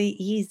really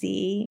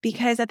easy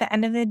because at the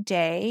end of the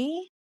day,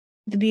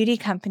 the beauty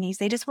companies,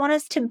 they just want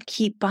us to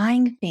keep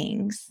buying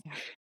things. Yeah.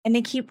 And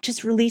they keep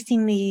just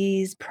releasing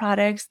these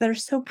products that are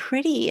so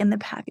pretty and the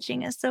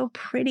packaging is so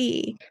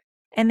pretty.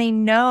 And they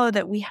know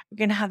that we're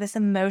going to have this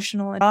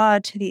emotional draw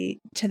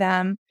to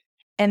them.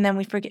 And then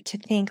we forget to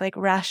think like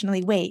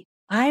rationally, wait,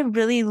 I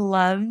really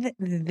love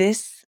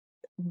this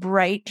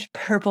bright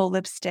purple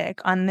lipstick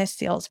on this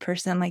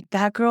salesperson. Like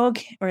that girl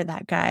or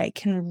that guy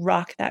can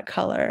rock that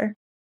color.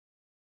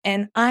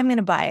 And I'm going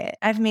to buy it.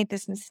 I've made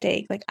this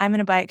mistake. Like I'm going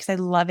to buy it because I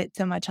love it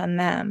so much on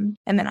them.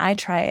 And then I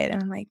try it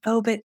and I'm like,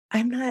 oh, but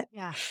I'm not.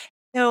 Yeah.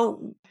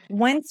 So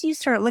once you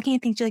start looking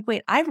at things, you're like,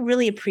 wait, I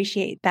really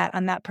appreciate that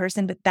on that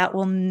person, but that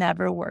will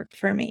never work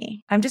for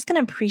me. I'm just going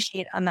to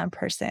appreciate on that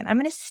person. I'm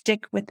going to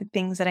stick with the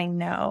things that I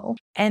know.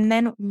 And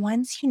then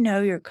once you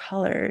know your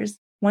colors,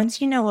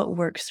 once you know what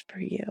works for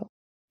you,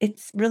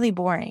 it's really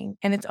boring.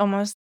 And it's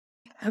almost,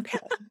 okay,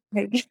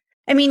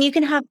 I mean, you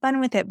can have fun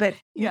with it, but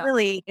Yeah.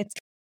 really it's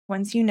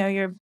once you know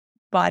your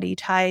body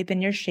type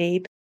and your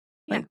shape,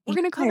 Yeah, like we're you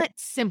gonna call can- that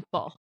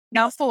simple,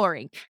 not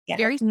boring. yeah,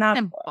 Very not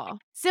simple.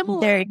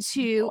 Similar very to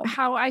simple.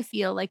 how I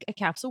feel like a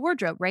capsule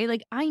wardrobe, right?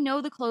 Like I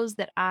know the clothes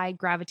that I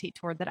gravitate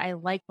toward that I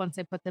like once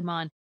I put them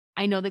on.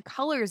 I know the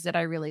colors that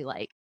I really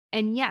like.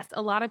 And yes,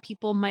 a lot of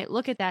people might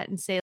look at that and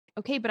say,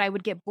 okay, but I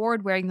would get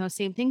bored wearing those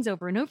same things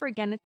over and over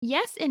again.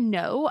 Yes and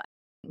no.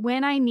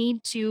 When I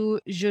need to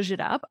zhuzh it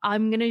up,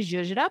 I'm going to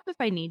zhuzh it up if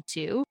I need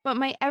to. But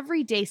my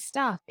everyday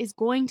stuff is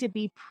going to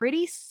be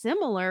pretty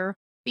similar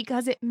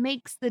because it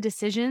makes the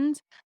decisions.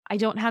 I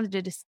don't have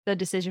the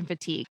decision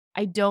fatigue.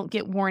 I don't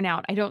get worn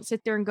out. I don't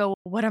sit there and go,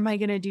 what am I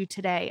going to do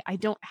today? I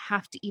don't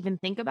have to even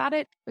think about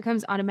it. It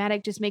becomes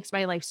automatic, just makes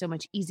my life so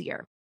much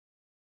easier.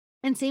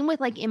 And same with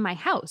like in my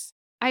house.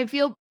 I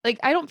feel like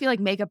I don't feel like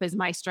makeup is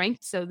my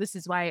strength. So this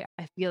is why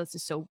I feel this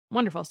is so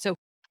wonderful. So,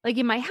 like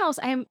in my house,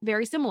 I am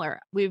very similar.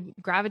 We've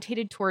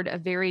gravitated toward a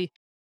very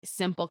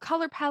simple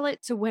color palette.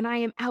 So when I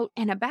am out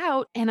and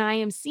about and I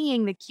am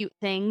seeing the cute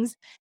things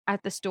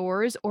at the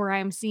stores or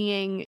I'm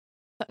seeing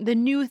the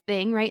new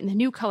thing, right? In the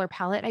new color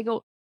palette, I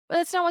go, well,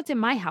 that's not what's in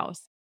my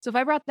house. So if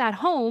I brought that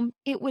home,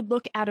 it would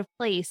look out of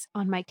place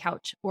on my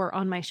couch or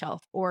on my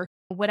shelf or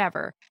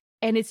whatever.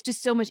 And it's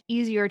just so much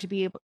easier to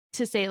be able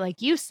to say,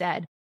 like you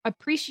said,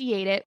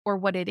 appreciate it for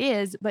what it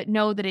is, but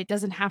know that it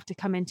doesn't have to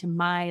come into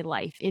my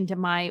life, into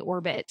my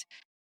orbit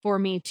for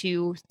me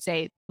to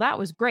say, that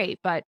was great,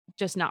 but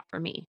just not for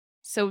me.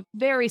 So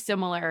very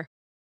similar.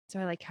 So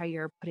I like how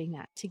you're putting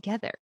that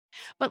together.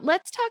 But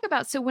let's talk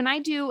about, so when I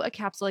do a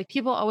capsule, like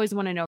people always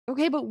want to know,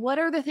 okay, but what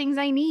are the things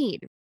I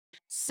need?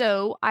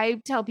 So I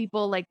tell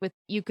people like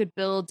you could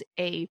build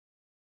a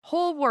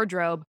whole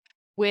wardrobe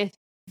with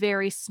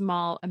very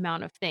small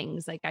amount of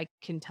things. Like I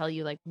can tell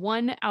you like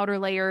one outer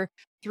layer,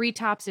 3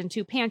 tops and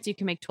 2 pants, you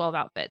can make 12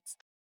 outfits.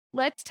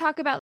 Let's talk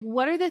about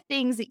what are the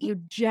things that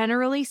you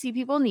generally see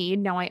people need.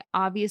 Now, I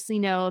obviously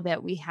know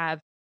that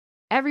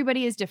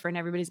everybody is different.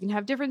 Everybody's going to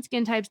have different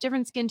skin types,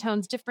 different skin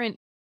tones, different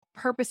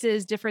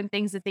purposes, different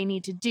things that they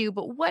need to do.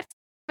 But what's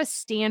a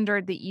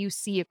standard that you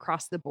see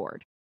across the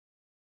board?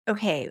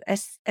 Okay,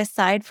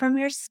 aside from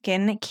your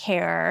skin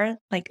care,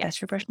 like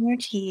that's your brushing your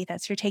teeth,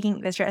 that's your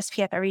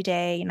SPF every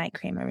day, night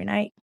cream every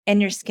night,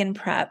 and your skin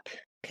prep,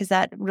 because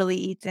that really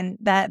eats in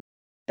that's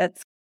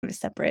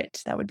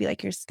separate. That would be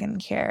like your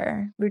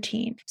skincare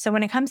routine. So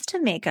when it comes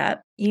to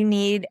makeup, you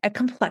need a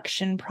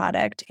complexion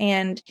product.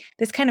 And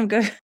this kind of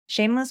goes,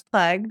 shameless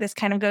plug, this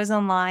kind of goes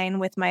online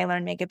with my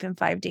Learn Makeup in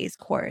 5 Days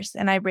course,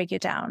 and I break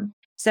it down.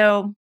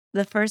 So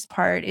the first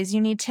part is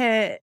you need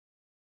to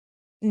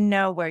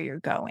know where you're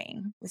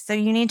going. So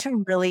you need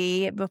to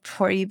really,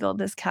 before you build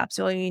this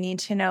capsule, you need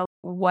to know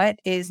what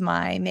is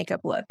my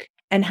makeup look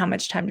and how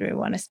much time do we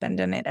want to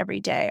spend on it every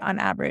day on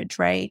average,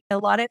 right? A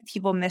lot of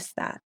people miss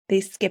that.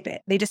 They skip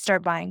it. They just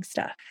start buying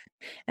stuff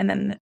and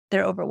then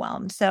they're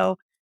overwhelmed. So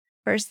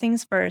first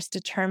things first,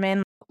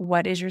 determine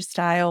what is your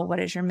style, what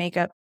is your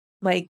makeup,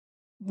 like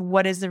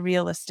what is the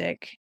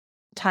realistic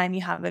time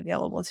you have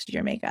available to do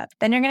your makeup.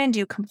 Then you're going to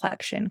do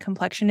complexion.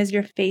 Complexion is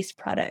your face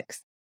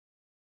products.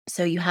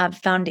 So you have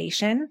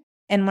foundation.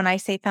 And when I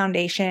say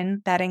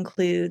foundation, that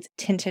includes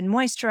tinted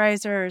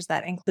moisturizers,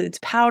 that includes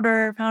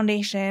powder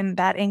foundation,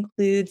 that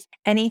includes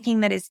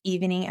anything that is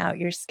evening out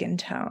your skin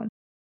tone.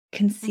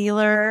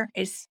 Concealer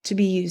is to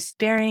be used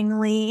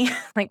sparingly.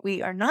 Like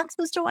we are not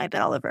supposed to wipe it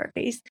all over our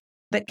face,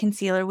 but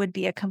concealer would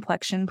be a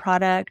complexion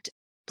product,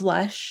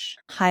 blush,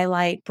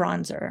 highlight,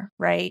 bronzer,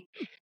 right?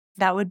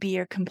 That would be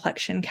your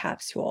complexion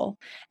capsule.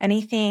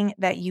 Anything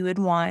that you would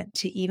want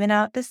to even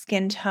out the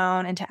skin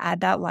tone and to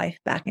add that life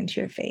back into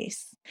your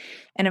face.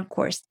 And of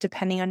course,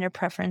 depending on your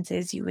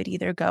preferences, you would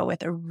either go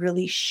with a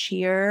really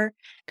sheer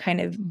kind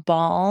of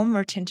balm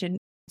or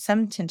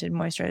some tinted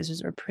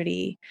moisturizers are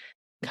pretty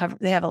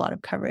they have a lot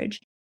of coverage.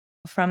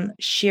 From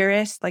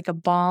sheerest, like a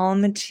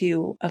balm,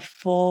 to a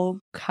full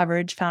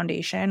coverage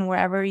foundation,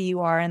 wherever you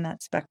are in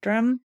that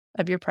spectrum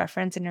of your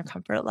preference and your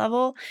comfort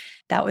level,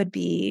 that would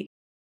be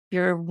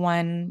your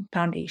one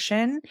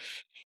foundation.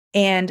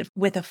 And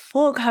with a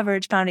full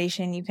coverage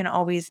foundation, you can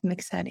always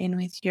mix that in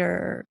with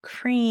your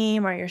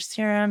cream or your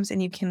serums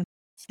and you can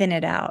thin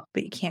it out,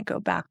 but you can't go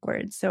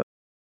backwards. So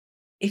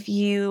if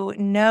you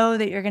know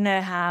that you're going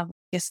to have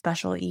a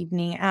special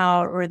evening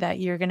out or that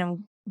you're going to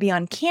be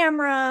on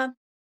camera,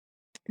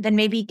 then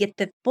maybe get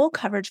the full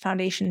coverage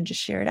foundation and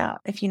just share it out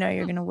if you know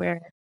you're going to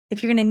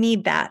if you're going to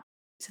need that.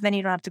 So then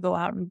you don't have to go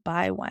out and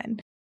buy one.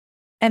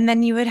 And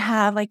then you would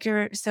have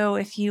so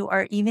if you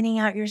are evening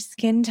out your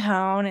skin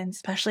tone, and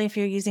especially if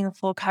you're using a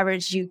full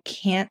coverage, you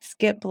can't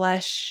skip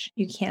blush,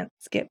 you can't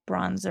skip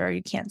bronzer,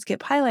 you can't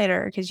skip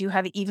highlighter because you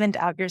have evened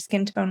out your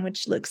skin tone,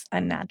 which looks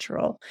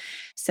unnatural.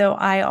 So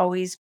I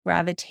always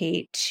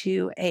gravitate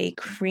to a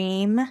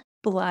cream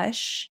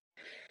blush,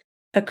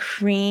 a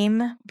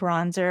cream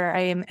bronzer. I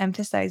am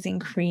emphasizing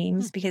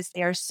creams because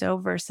they are so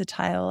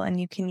versatile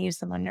and you can use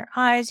them on your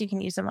eyes, you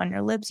can use them on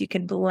your lips, you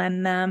can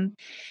blend them,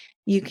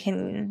 you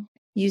can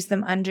use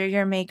them under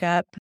your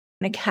makeup.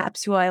 In a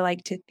capsule, I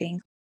like to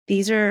think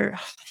these are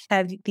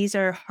heavy, these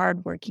are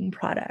hardworking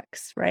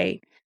products,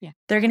 right? Yeah.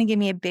 They're going to give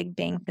me a big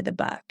bang for the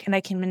buck, and I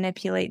can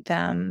manipulate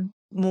them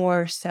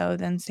more so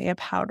than, say, a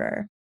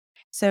powder.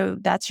 So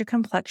that's your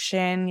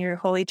complexion, your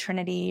holy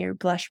trinity, your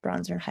blush,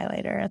 bronzer,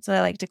 highlighter. That's what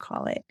I like to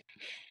call it.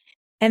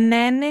 And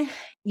then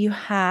you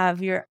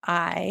have your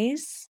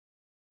eyes,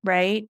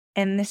 right?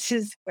 And this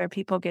is where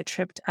people get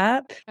tripped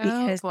up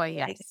because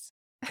yes.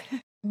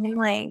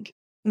 like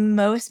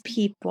most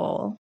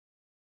people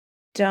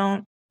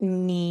don't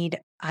need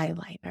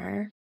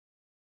eyeliner,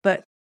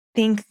 but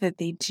think that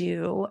they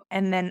do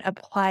and then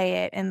apply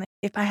it. And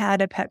if I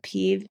had a pet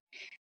peeve,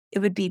 it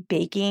would be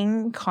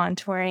baking,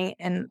 contouring,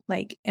 and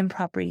like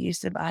improper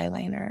use of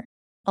eyeliner.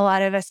 A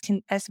lot of us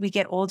can, as we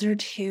get older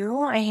too,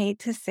 I hate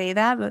to say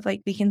that, but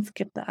like we can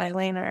skip the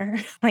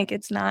eyeliner. Like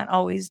it's not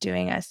always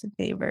doing us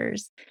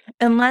favors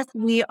unless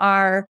we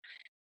are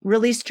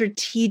really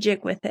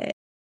strategic with it.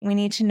 We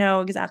need to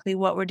know exactly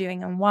what we're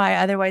doing and why.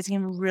 Otherwise, it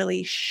can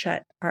really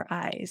shut our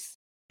eyes.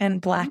 And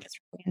black is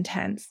really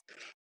intense.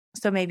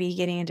 So maybe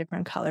getting a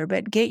different color,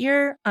 but get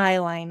your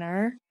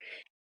eyeliner,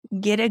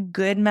 get a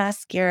good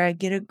mascara,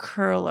 get a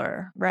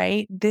curler,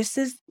 right? This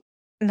is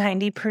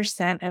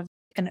 90% of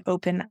an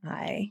open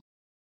eye.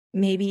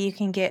 Maybe you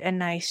can get a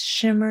nice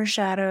shimmer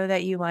shadow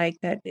that you like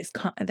that is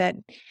that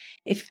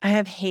if I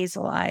have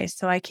hazel eyes,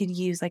 so I could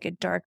use like a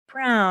dark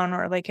brown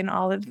or like an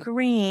olive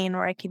green,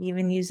 or I could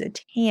even use a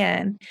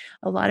tan.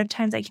 A lot of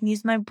times I can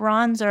use my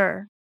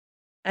bronzer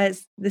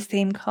as the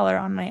same color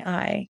on my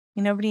eye.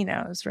 Nobody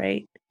knows,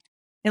 right?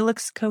 It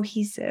looks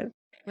cohesive.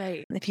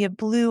 Right. If you have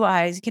blue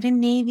eyes, get a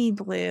navy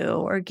blue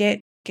or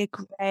get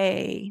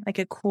gray, like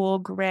a cool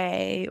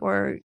gray,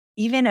 or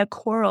even a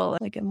coral,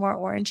 like a more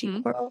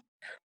orangey coral.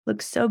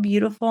 Looks so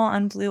beautiful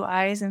on blue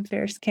eyes and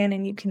fair skin,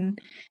 and you can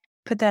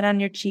put that on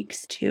your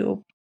cheeks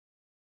too.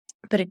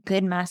 But a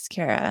good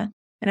mascara,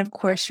 and of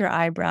course your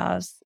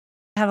eyebrows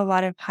have a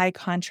lot of high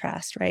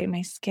contrast, right?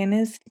 My skin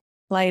is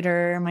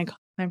lighter,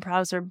 my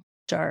brows are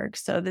dark,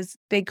 so there's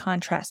big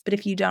contrast. But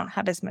if you don't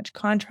have as much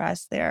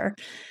contrast there,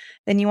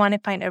 then you want to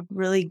find a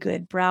really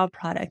good brow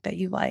product that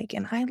you like.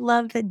 And I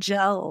love the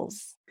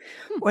gels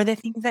or the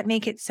things that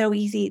make it so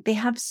easy. They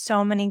have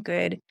so many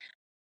good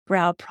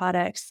brow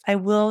products. I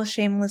will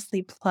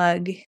shamelessly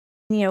plug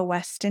Nia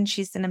Weston.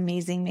 She's an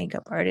amazing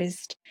makeup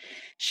artist.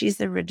 She's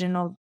the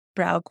original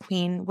brow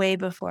queen way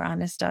before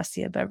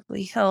Anastasia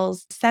Beverly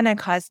Hills. Senna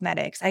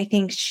Cosmetics. I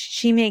think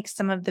she makes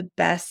some of the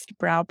best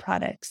brow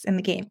products in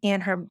the game,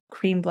 and her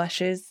cream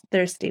blushes,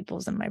 they're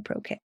staples in my pro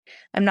kit.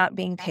 I'm not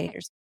being paid or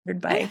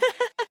sponsored by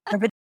her,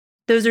 but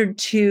those are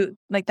two,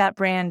 like that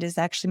brand is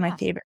actually my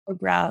favorite for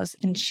brows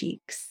and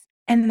cheeks.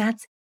 And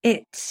that's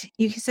it.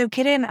 So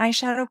get an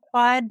eyeshadow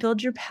quad,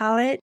 build your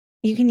palette.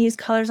 You can use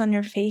colors on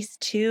your face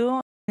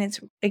too. And it's,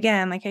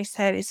 again, like I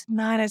said, it's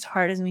not as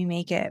hard as we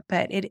make it,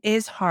 but it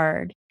is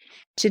hard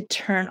to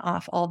turn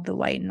off all the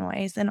white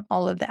noise and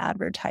all of the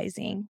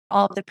advertising,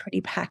 all of the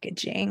pretty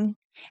packaging.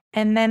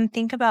 And then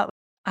think about,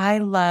 I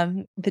love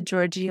the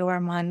Giorgio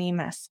Armani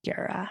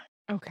mascara.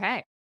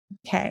 Okay.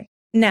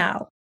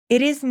 Now,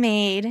 it is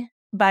made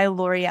by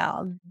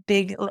L'Oreal,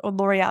 big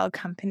L'Oreal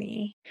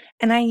company.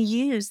 And I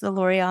use the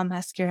L'Oreal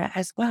mascara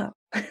as well.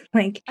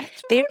 Like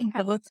they're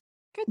both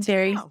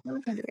very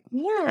similar.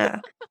 Yeah.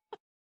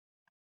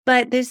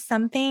 But there's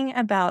something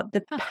about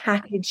the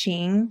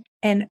packaging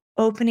and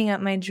opening up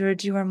my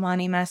Giorgio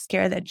Armani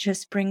mascara that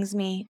just brings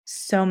me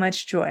so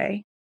much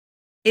joy.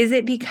 Is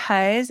it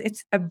because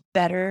it's a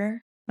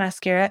better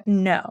mascara?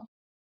 No.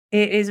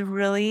 It is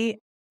really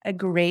a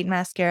great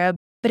mascara,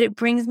 but it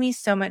brings me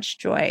so much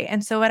joy.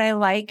 And so what I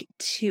like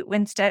to,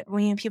 instead,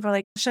 when people are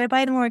like, should I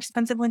buy the more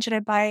expensive one? Should I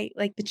buy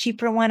like the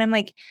cheaper one? I'm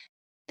like,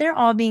 they're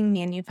all being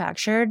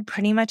manufactured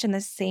pretty much in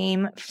the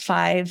same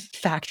 5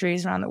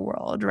 factories around the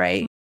world,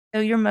 right? So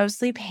you're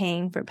mostly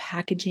paying for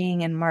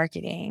packaging and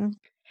marketing.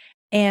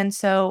 And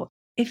so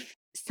if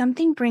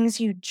something brings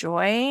you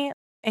joy,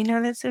 I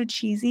know that's so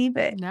cheesy,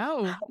 but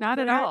no, not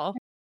at all.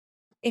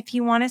 If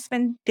you want to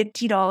spend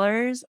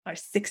 $50 or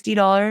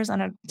 $60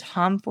 on a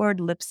Tom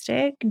Ford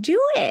lipstick, do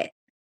it.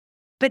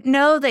 But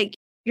know like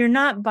you're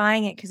not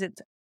buying it because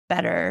it's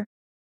better.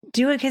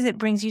 Do it because it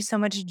brings you so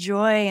much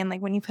joy. And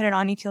like when you put it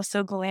on, you feel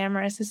so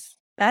glamorous.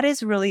 That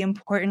is really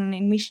important.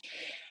 And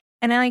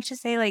and I like to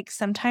say like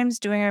sometimes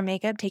doing our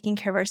makeup, taking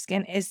care of our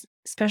skin is,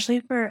 especially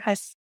for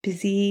us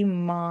busy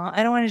mom.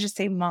 I don't want to just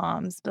say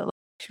moms, but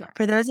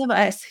for those of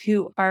us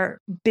who are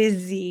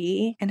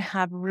busy and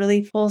have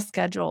really full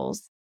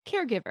schedules,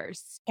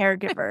 Caregivers.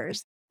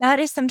 That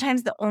is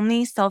sometimes the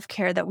only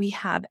self-care that we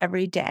have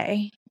every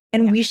day.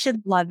 And we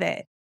should love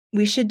it.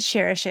 We should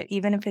cherish it,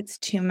 even if it's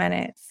 2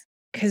 minutes,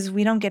 because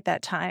we don't get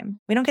that time.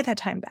 We don't get that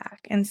time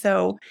back. And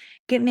so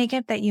get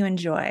makeup that you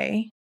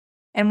enjoy.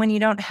 And when you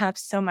don't have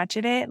so much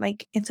of it,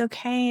 like it's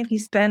okay if you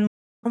spend,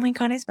 oh my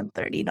God, I spent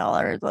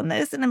 $30 on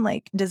this. And I'm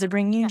like, does it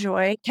bring you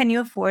joy? Can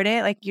you afford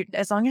it? Like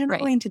as long as you're not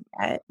going to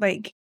debt,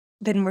 like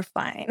then we're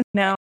fine.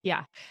 No.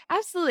 Yeah,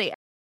 absolutely.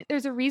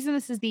 There's a reason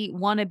this is the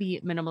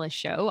Wannabe Minimalist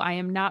Show. I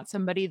am not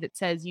somebody that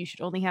says you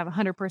should only have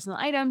 100 personal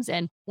items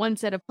and one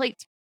set of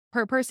plates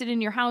per person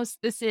in your house.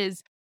 This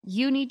is,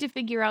 you need to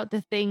figure out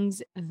the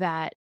things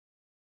that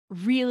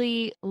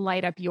really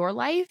light up your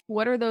life.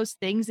 What are those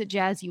things that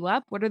jazz you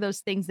up? What are those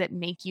things that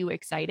make you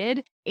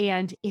excited?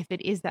 And if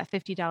it is that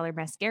 $50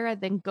 mascara,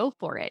 then go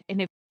for it.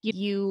 And if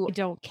you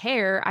don't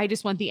care, I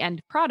just want the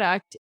end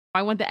product,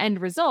 I want the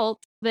end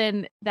result,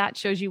 then that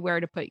shows you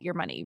where to put your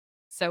money.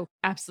 So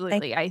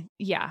absolutely.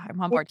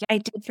 I'm on board. I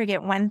did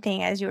forget one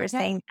thing as you were Okay.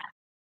 saying,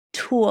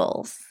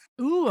 tools.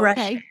 Ooh, brush,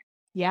 okay.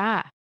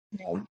 Yeah.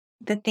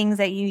 the things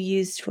that you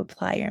use to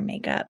apply your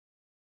makeup.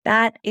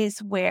 That is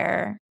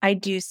where I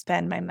do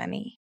spend my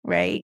money,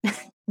 right?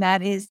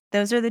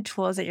 Those are the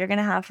tools that you're going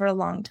to have for a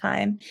long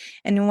time.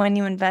 And when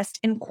you invest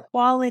in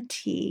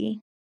quality,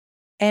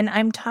 and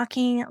I'm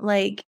talking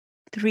like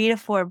 3 to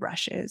 4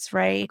 brushes,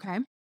 right? Okay.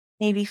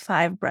 Maybe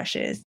 5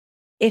 brushes.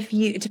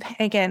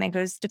 Again, it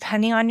goes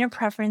depending on your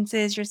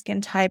preferences, your skin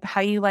type,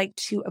 how you like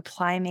to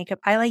apply makeup.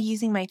 I like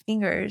using my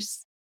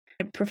fingers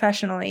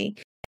professionally.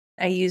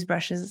 I use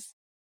brushes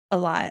a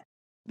lot,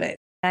 but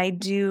I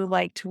do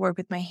like to work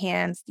with my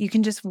hands. You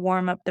can just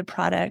warm up the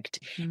product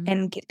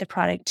and get the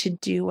product to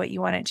do what you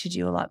want it to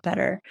do a lot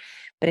better.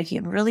 But if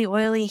you have really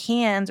oily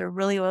hands or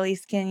really oily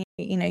skin,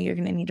 you're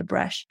going to need a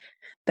brush.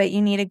 But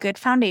you need a good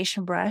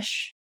foundation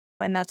brush,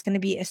 and that's going to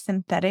be a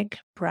synthetic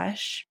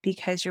brush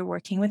because you're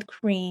working with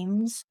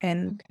creams,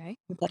 and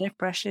synthetic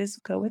brushes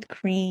go with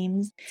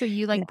creams. So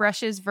you like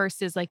brushes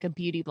versus like a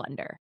beauty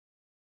blender?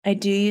 I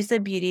do use a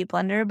beauty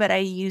blender, but I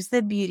use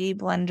the beauty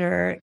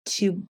blender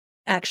to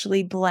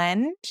actually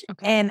blend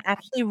and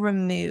actually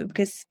remove,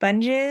 because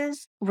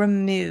sponges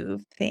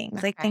remove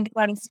things. Like, think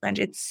about a sponge.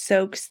 It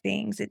soaks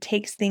things. It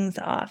takes things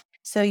off.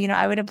 So,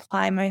 I would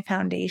apply my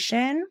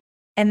foundation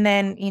and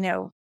then,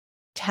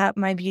 tap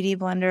my beauty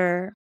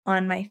blender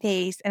on my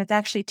face, and it's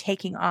actually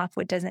taking off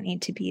what doesn't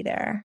need to be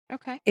there.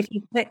 Okay. If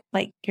you put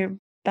like your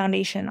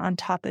foundation on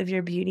top of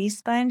your beauty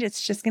sponge,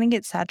 it's just going to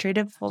get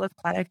saturated full of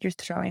product. You're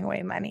throwing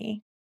away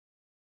money.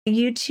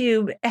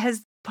 YouTube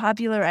has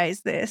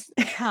popularized this.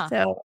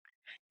 So,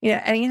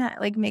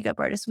 like makeup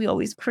artists, we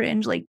always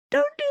cringe, like,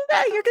 don't do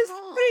that. You're just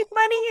putting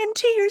money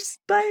into your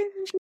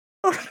sponge.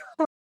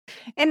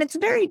 And it's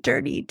very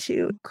dirty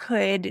too.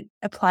 Could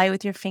apply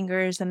with your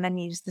fingers and then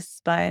use the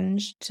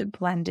sponge to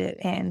blend it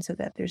in so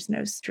that there's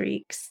no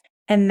streaks.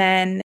 And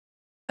then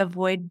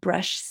avoid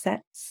brush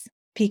sets,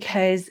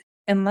 because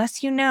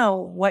unless you know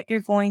what you're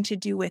going to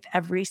do with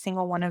every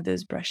single one of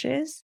those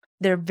brushes,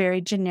 they're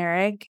very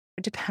generic.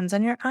 It depends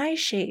on your eye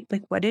shape.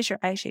 Like, what is your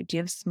eye shape? Do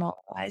you have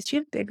small eyes? Do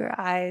you have bigger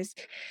eyes?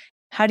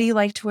 How do you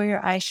like to wear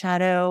your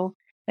eyeshadow?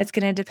 It's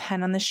going to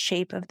depend on the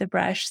shape of the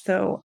brush.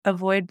 So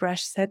avoid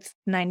brush sets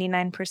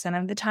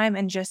 99% of the time,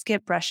 and just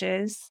get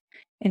brushes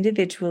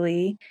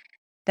individually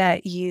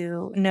that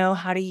you know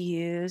how to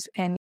use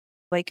and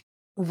like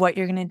what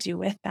you're going to do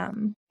with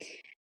them.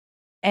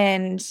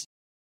 And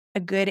a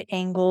good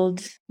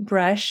angled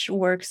brush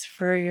works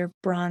for your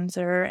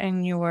bronzer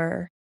and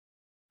your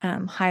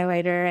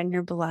highlighter and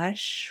your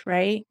blush,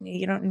 right?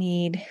 You don't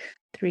need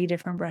 3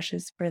 different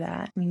brushes for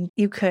that. I mean,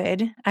 you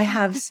could. I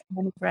have so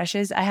many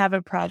brushes. I have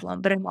a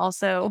problem, but I'm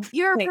also...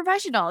 You're a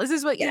professional. This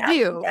is what you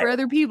do for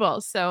other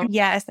people. So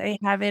yes, I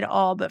have it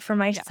all. But for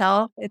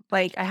myself, it's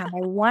like I have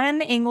my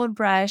one angled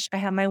brush. I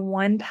have my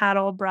one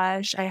paddle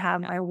brush. I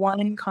have my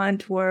one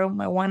contour,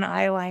 my one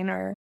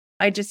eyeliner.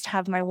 I just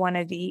have my one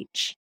of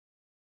each.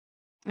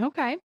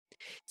 Okay.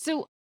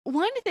 So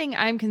one thing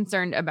I'm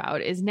concerned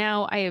about is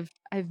now I've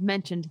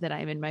mentioned that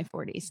I'm in my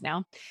 40s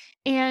now,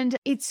 and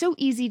it's so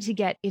easy to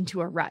get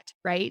into a rut,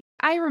 right?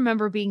 I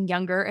remember being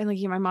younger and like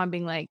my mom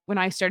being like, when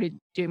I started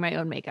doing my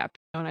own makeup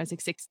when I was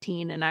like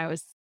 16, and I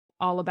was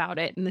all about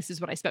it, and this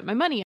is what I spent my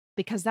money on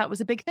because that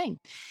was a big thing.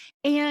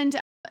 And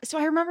so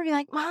I remember being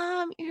like,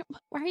 Mom,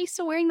 why are you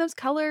still wearing those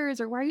colors,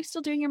 or why are you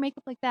still doing your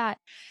makeup like that?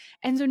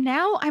 And so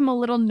now I'm a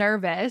little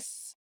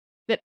nervous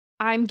that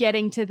I'm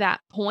getting to that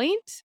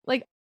point.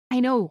 Like, I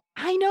know,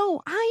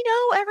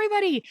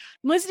 everybody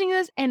listening to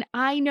this. And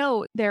I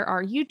know there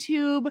are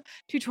YouTube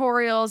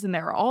tutorials and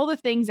there are all the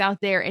things out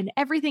there, and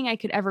everything I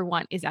could ever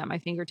want is at my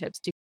fingertips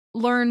to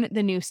learn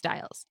the new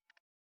styles.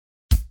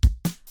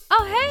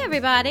 Oh, hey,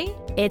 everybody.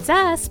 It's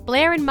us,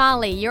 Blair and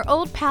Molly, your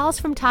old pals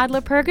from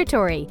Toddler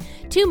Purgatory.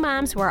 2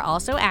 moms who are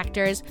also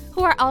actors,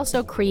 who are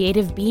also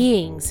creative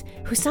beings,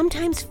 who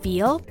sometimes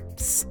feel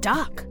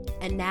stuck.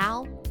 And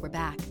now we're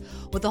back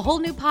with a whole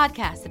new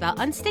podcast about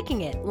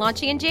unsticking it,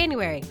 launching in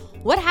January.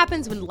 What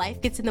happens when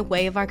life gets in the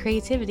way of our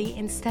creativity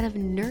instead of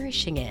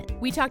nourishing it?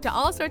 We talk to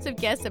all sorts of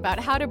guests about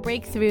how to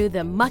break through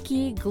the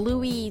mucky,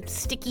 gluey,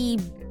 sticky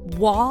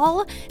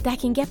wall that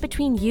can get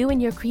between you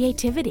and your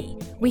creativity.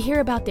 We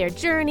hear about their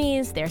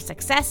journeys, their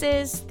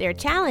successes, their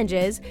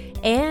challenges,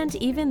 and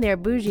even their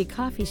bougie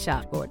coffee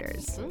shop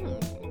orders.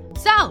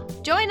 So,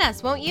 join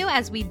us, won't you,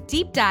 as we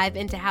deep dive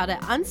into how to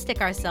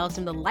unstick ourselves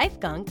from the life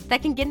gunk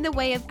that can get in the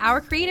way of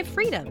our creative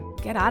freedom.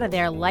 Get out of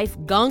there, life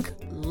gunk.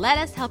 Let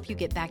us help you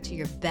get back to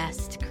your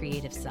best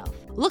creative self.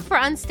 Look for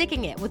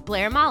Unsticking It with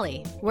Blair and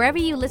Molly. Wherever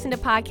you listen to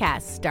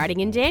podcasts,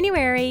 starting in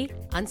January.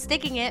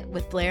 Unsticking It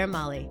with Blair and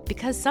Molly.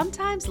 Because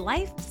sometimes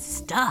life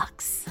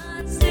sucks.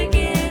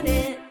 Unsticking it.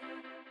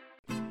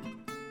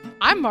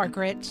 I'm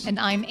Margaret. And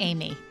I'm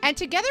Amy. And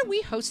together we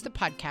host the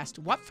podcast,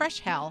 What Fresh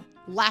Hell?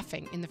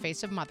 Laughing in the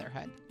Face of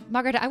Motherhood.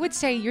 Margaret, I would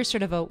say you're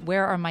sort of a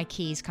where are my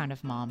keys kind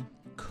of mom.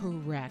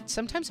 Correct.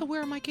 Sometimes a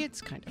where are my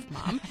kids kind of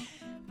mom.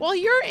 Well,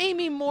 you're,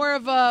 Amy, more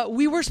of a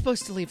we were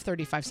supposed to leave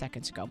 35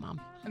 seconds ago, mom.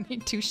 I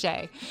mean, touche.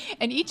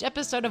 In each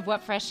episode of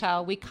What Fresh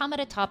Hell, we come at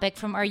a topic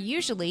from our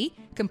usually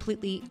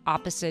completely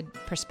opposite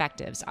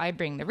perspectives. I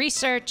bring the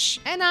research.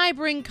 And I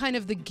bring kind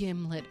of the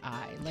gimlet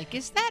eye. Like,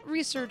 is that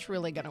research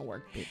really going to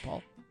work,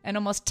 people? And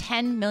almost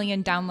 10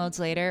 million downloads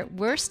later,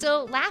 we're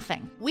still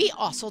laughing. We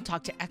also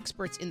talk to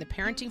experts in the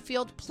parenting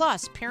field,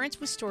 plus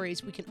parents with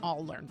stories we can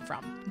all learn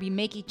from. We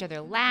make each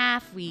other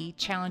laugh, we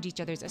challenge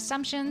each other's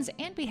assumptions,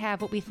 and we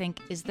have what we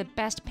think is the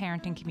best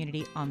parenting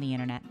community on the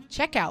internet.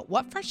 Check out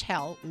What Fresh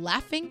Hell?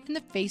 Laughing in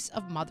the Face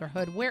of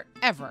Motherhood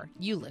wherever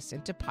you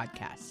listen to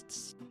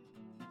podcasts.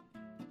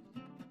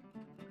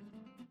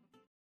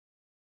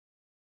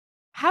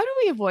 How do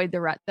we avoid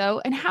the rut,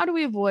 though? And how do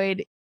we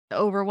avoid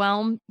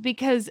overwhelm?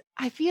 Because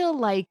I feel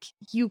like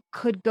you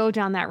could go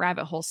down that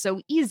rabbit hole so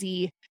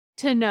easy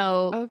to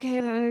know, okay,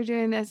 they're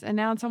doing this, and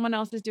now someone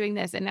else is doing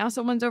this, and now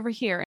someone's over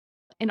here,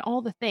 and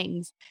all the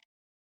things.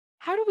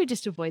 How do we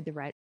just avoid the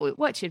rut?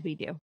 What should we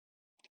do?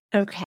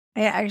 Okay.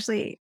 I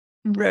actually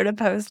wrote a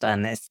post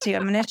on this too.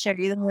 I'm going to share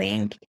you the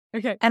link.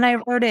 Okay. And I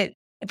wrote it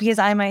because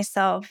I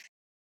myself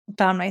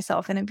found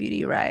myself in a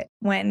beauty rut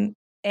and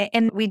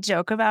we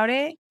joke about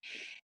it.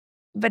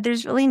 But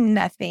there's really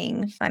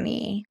nothing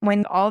funny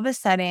when all of a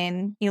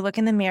sudden you look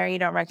in the mirror, you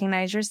don't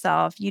recognize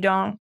yourself. You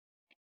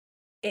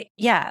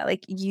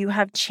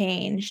have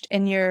changed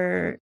and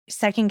you're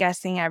second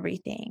guessing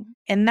everything.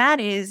 And that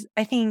is,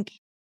 I think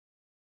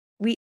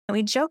we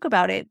joke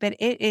about it, but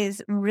it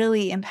is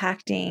really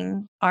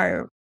impacting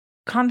our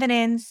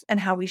confidence and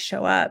how we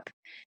show up.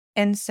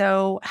 And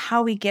so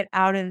how we get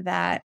out of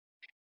that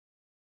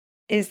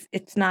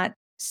it's not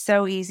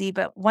so easy,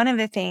 but one of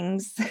the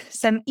things,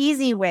 some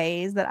easy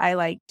ways that I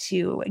like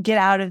to get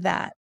out of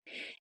that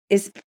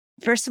is,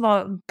 first of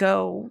all,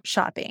 go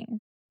shopping.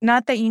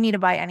 Not that you need to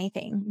buy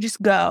anything,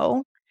 just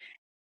go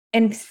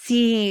and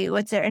see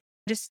what's there. And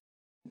just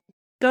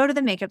go to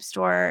the makeup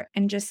store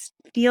and just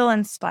feel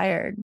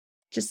inspired.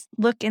 Just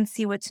look and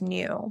see what's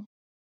new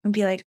and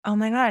be like, oh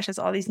my gosh, there's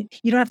all these.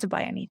 You don't have to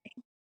buy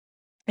anything.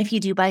 If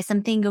you do buy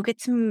something, go get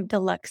some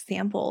deluxe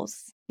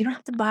samples. You don't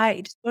have to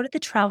buy, just go to the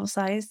travel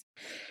size.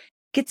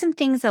 Get some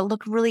things that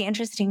look really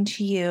interesting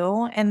to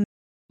you, and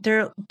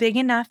they're big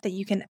enough that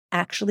you can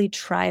actually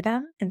try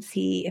them and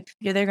see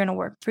if they're going to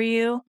work for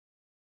you,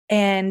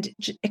 and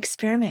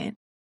experiment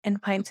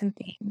and find some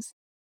things.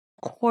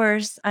 Of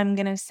course, I'm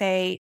going to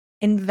say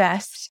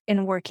invest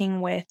in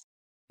working with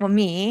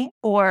me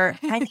or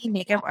any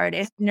makeup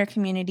artist in your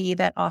community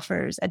that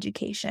offers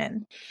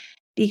education,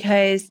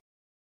 because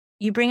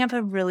you bring up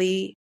a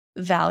really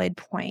valid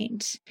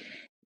point.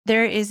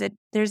 There's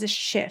a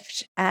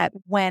shift at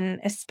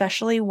when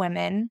especially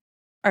women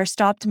are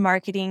stopped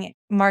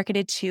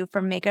marketed to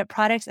for makeup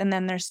products, and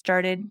then they're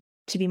started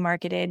to be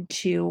marketed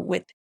to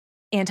with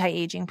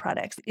anti-aging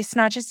products. It's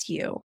not just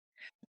you.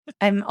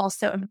 I'm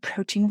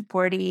approaching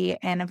 40,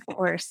 and of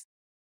course,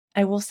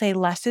 I will say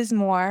less is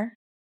more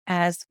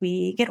as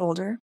we get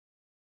older,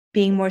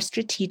 being more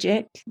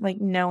strategic,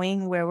 like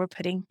knowing where we're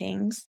putting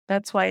things.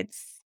 That's why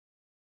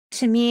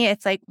to me,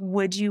 it's like,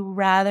 would you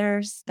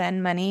rather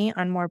spend money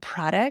on more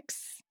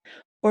products,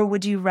 or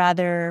would you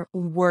rather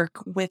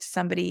work with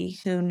somebody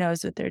who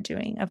knows what they're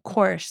doing? Of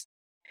course,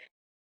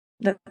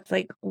 that's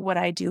like what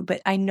I do. But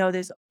I know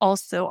there's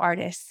also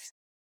artists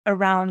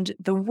around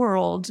the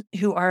world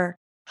who are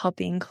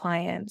helping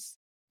clients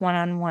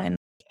one-on-one.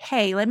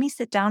 Hey, let me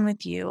sit down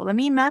with you. Let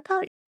me map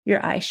out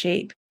your eye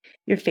shape,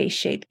 your face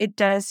shape. It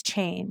does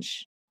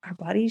change. Our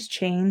bodies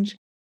change.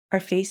 Our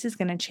face is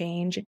going to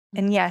change.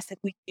 And yes, if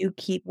we do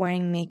keep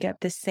wearing makeup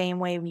the same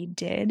way we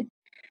did,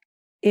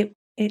 it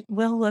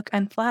will look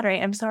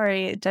unflattering. I'm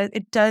sorry,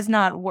 it does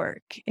not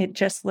work. It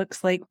just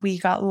looks like we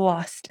got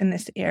lost in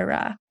this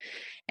era.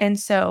 And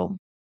so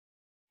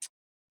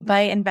by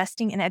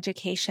investing in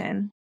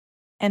education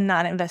and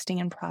not investing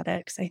in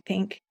products, I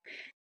think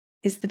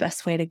is the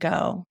best way to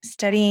go.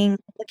 Studying,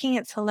 looking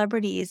at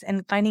celebrities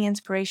and finding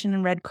inspiration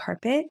in red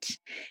carpet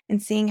and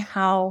seeing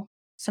how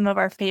some of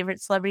our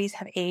favorite celebrities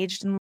have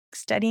aged, and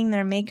studying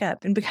their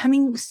makeup and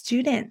becoming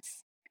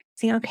students,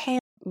 seeing, okay,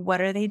 what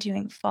are they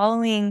doing?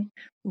 Following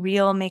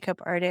real makeup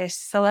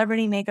artists,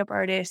 celebrity makeup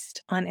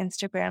artists on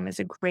Instagram is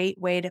a great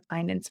way to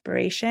find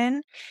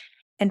inspiration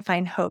and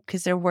find hope,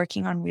 because they're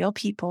working on real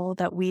people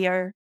that we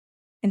are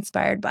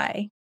inspired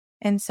by.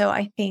 And so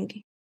I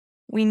think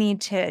we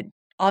need to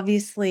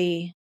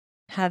obviously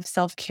have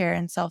self-care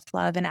and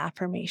self-love and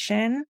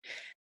affirmation,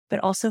 but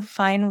also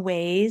find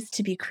ways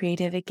to be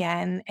creative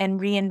again and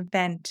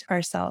reinvent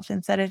ourselves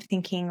instead of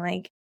thinking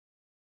like,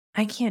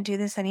 I can't do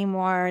this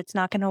anymore, it's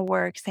not going to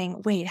work.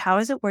 Saying, wait, how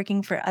is it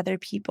working for other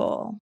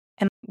people?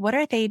 And what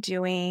are they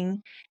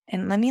doing?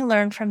 And let me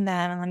learn from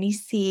them, and let me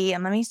see,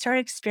 and let me start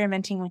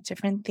experimenting with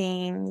different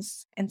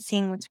things and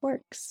seeing what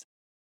works.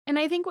 And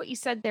I think what you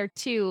said there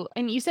too,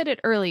 and you said it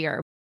earlier,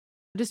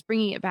 just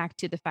bringing it back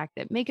to the fact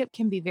that makeup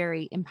can be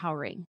very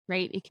empowering,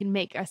 right? It can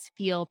make us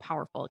feel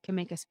powerful. It can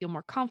make us feel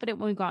more confident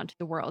when we go out into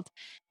the world.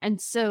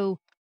 And so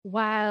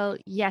while,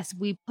 yes,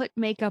 we put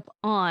makeup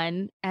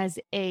on as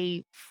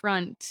a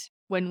front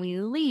when we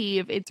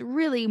leave, it's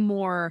really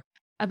more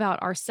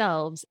about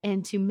ourselves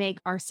and to make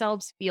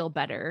ourselves feel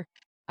better.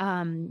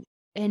 Um,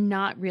 and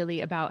not really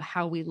about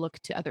how we look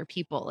to other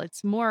people.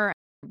 It's more,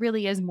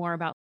 really is more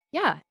about,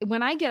 yeah,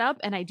 when I get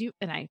up and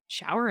I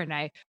shower and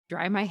I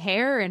dry my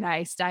hair and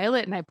I style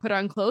it and I put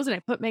on clothes and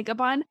I put makeup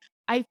on,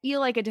 I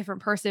feel like a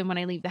different person when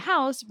I leave the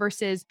house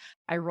versus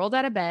I rolled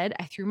out of bed,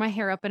 I threw my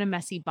hair up in a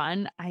messy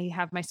bun, I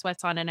have my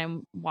sweats on and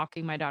I'm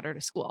walking my daughter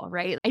to school,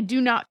 right? I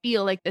do not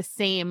feel like the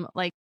same,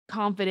 like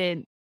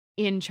confident,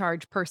 in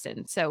charge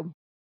person. So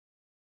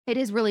it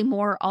is really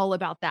more all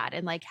about that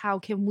and like how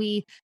can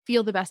we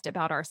feel the best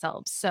about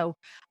ourselves. So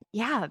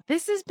yeah,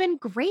 this has been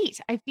great.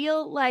 I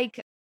feel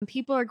like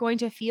people are going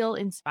to feel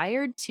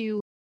inspired to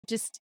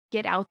just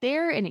get out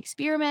there and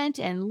experiment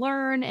and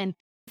learn and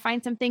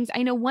find some things.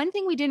 I know one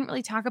thing we didn't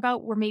really talk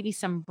about were maybe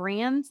some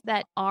brands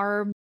that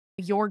are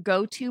your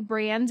go-to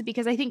brands,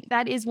 because I think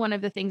that is one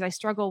of the things I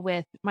struggle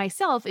with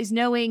myself, is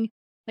knowing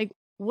like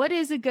what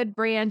is a good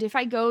brand. If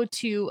I go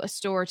to a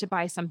store to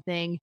buy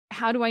something,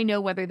 how do I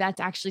know whether that's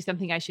actually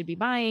something I should be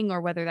buying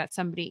or whether that's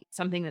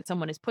something that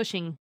someone is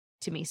pushing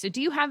to me? So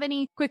do you have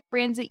any quick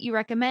brands that you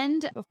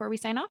recommend before we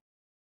sign off?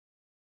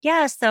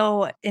 Yeah,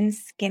 so in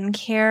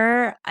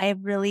skincare, I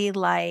really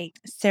like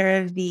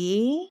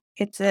CeraVe.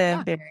 It's a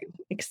Yeah. very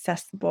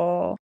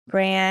accessible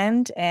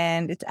brand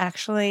and it's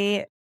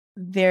actually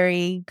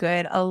very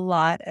good. A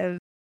lot of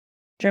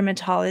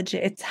dermatology,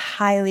 it's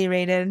highly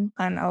rated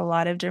on a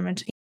lot of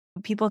dermatology.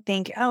 People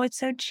think, oh, it's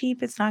so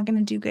cheap, it's not going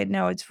to do good.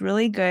 No, it's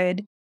really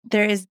good.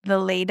 There is the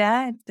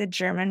Leda, it's the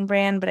German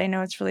brand, but I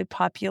know it's really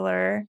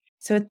popular.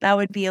 So that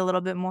would be a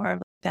little bit more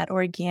of that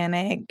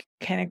organic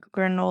kind of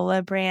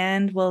granola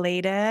brand,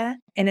 Weleda,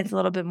 and it's a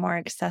little bit more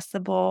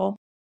accessible.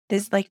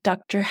 There's like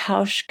Dr.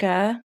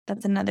 Hauschka.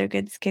 That's another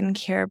good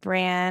skincare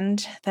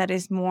brand that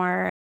is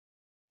more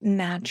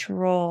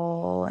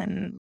natural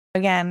and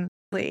again,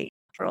 really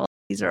natural.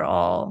 These are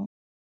all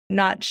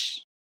not,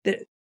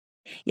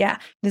 yeah,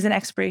 there's an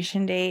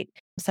expiration date.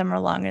 Some are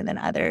longer than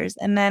others.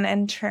 And then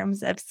in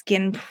terms of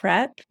skin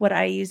prep, what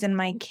I use in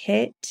my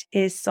kit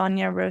is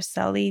Sonia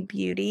Rosselli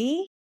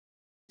Beauty.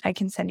 I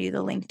can send you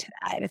the link to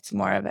that. It's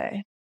more of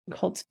a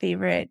cult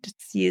favorite.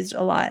 It's used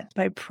a lot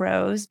by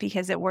pros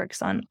because it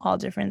works on all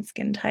different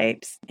skin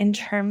types. In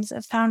terms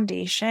of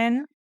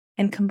foundation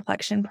and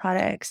complexion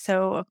products,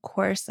 so of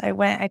course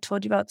I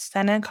told you about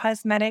Senna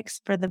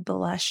Cosmetics for the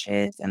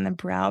blushes and the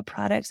brow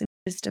products.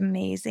 It's just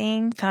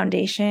amazing.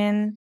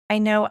 Foundation, I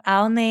know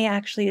Almay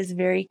actually is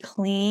very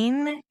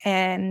clean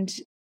and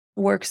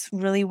works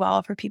really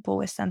well for people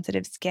with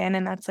sensitive skin,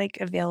 and that's like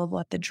available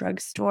at the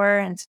drugstore,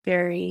 and it's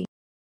very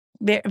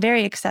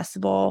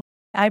accessible.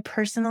 I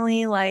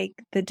personally like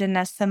the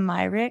Danessa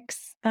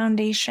Myricks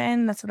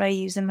foundation. That's what I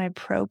use in my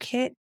pro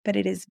kit, but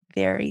it is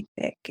very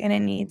thick and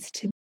you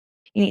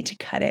need to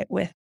cut it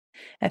with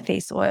a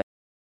face oil.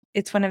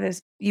 It's one of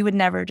those, you would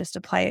never just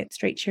apply it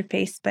straight to your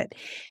face, but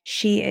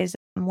she is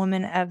a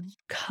woman of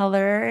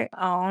color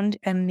owned,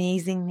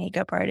 amazing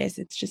makeup artist.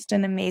 It's just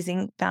an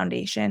amazing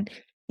foundation.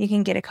 You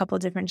can get a couple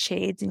different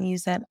shades and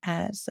use that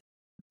as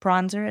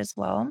bronzer as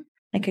well,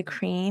 like a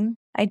cream.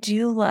 I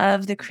do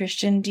love the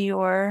Christian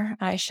Dior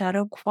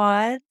eyeshadow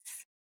quads.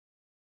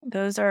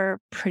 Those are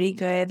pretty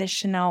good. The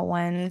Chanel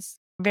ones,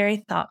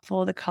 very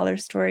thoughtful. The color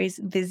stories,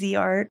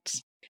 Viseart.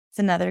 It's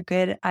another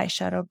good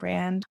eyeshadow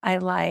brand. I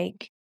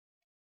like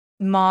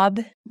Mob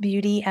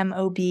Beauty,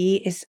 MOB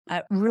is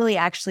really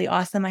actually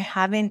awesome. I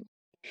haven't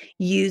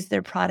used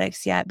their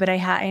products yet, but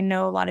I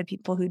know a lot of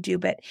people who do,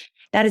 but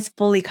that is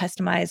fully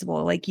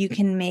customizable. Like you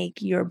can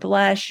make your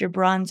blush, your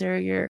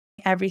bronzer, your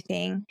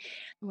everything.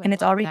 And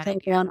it's all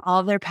recyclable and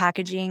all their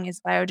packaging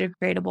is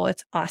biodegradable.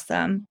 It's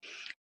awesome.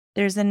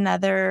 There's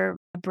another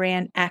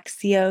brand,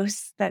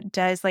 Axios, that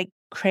does like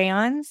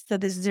crayons. So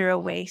this zero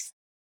waste.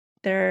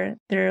 They're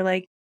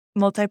like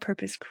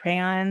multi-purpose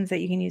crayons that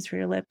you can use for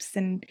your lips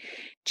and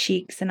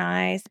cheeks and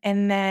eyes.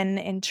 And then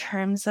in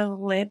terms of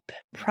lip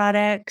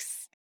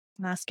products,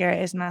 mascara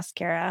is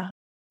mascara.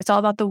 It's all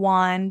about the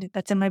wand.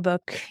 That's in my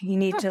book. You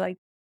need to like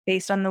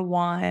based on the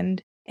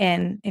wand.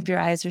 And if your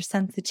eyes are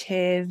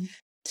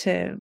sensitive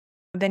to,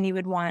 then you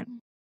would want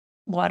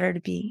water to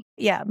be,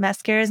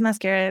 mascara is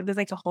mascara. There's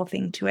like a whole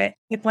thing to it.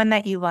 Pick one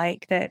that you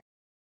like that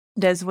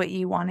does what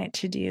you want it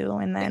to do.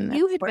 And then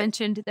you had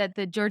mentioned that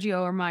the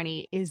Giorgio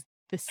Armani is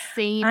the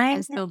same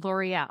as the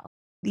L'Oreal.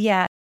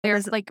 Yeah.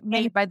 They're like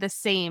made by the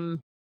same.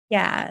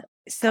 Yeah.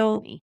 So,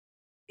 company.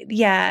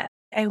 Yeah,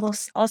 I will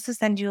also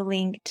send you a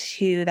link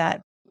to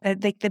that,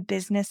 like the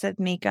business of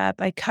makeup.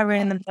 I cover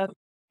it in the book,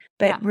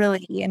 but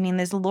really, I mean,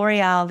 there's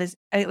L'Oreal.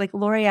 Like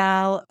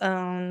L'Oreal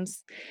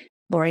owns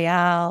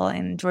L'Oreal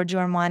and Giorgio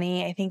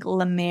Armani. I think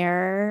La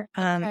Mer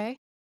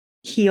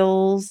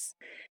Kiehl's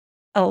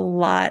a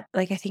lot.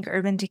 Like I think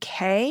Urban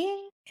Decay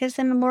is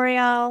in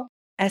L'Oreal.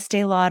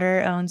 Estee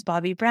Lauder owns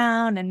Bobbi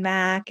Brown and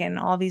MAC and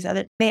all these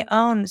other, they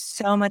own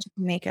so much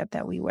makeup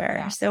that we wear.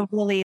 Yeah. So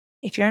really,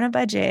 if you're on a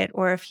budget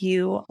or if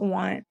you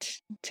want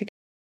to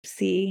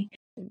see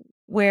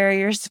where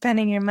you're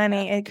spending your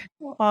money, it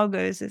all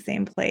goes to the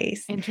same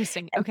place.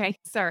 Interesting. Okay.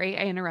 Sorry,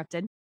 I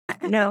interrupted.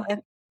 No,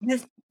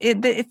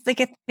 it's like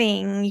a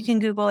thing. You can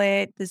Google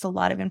it. There's a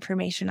lot of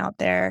information out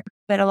there,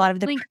 but a lot of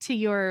the Link to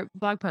your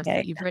blog post Yeah,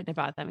 that you've written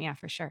about them. Yeah,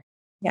 for sure.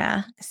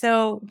 yeah.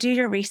 So do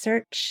your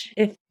research.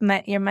 If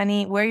your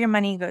money, where your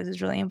money goes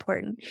is really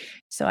important.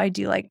 So I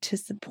do like to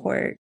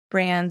support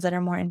brands that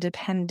are more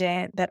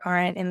independent, that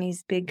aren't in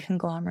these big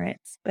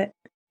conglomerates. But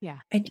Yeah.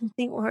 I do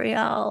think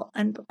L'Oreal,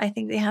 and I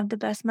think they have the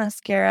best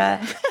mascara.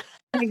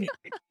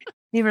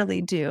 They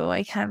really do.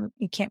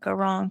 You can't go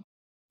wrong.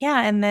 Yeah.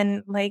 And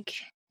then like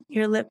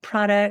your lip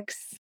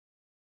products,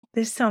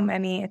 there's so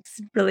many.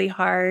 It's really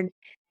hard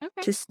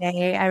Okay. to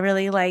say. I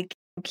really like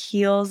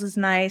Kiehl's is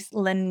nice.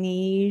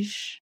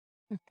 Laneige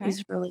Okay.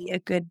 is really a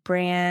good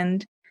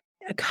brand.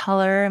 A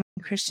color.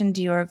 Christian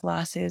Dior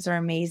glosses are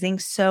amazing.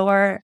 So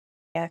are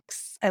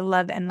NYX. I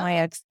love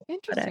NYX.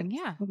 Interesting. products.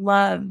 Yeah.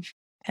 Love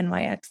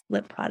NYX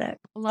lip product.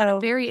 A lot So,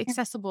 of very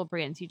accessible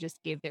brands you just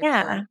gave there.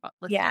 Yeah.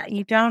 for Yeah. listeners.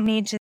 You don't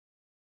need to.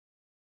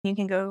 You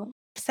can go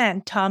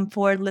send Tom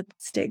Ford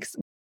lipsticks.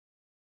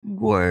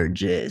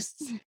 Gorgeous.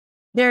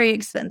 Very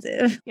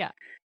expensive. Yeah.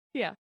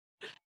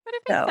 But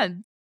it makes So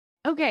sense.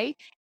 Okay.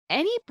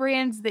 Any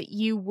brands that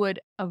you would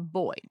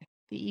avoid,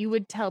 that you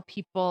would tell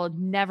people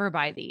never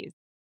buy these?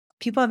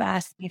 people have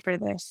asked me for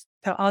this.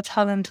 So I'll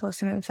tell them to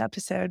listen to this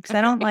episode because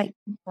I don't like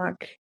to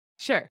talk.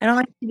 Sure. I don't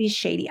like to be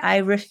shady. I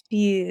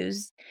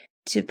refuse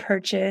to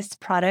purchase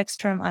products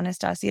from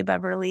Anastasia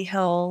Beverly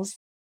Hills,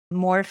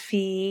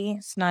 Morphe.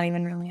 It's not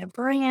even really a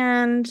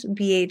brand.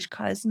 BH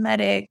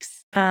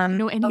Cosmetics.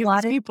 Know any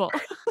of these people?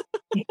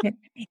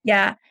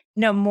 Yeah.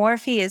 No,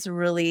 Morphe is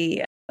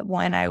really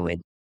one I would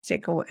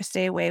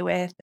stay away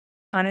with.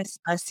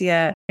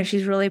 Anastasia,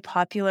 she's really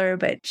popular,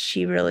 but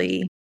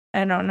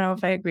I don't know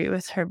if I agree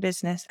with her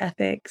business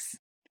ethics.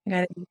 I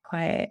gotta be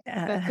quiet.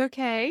 That's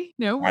okay.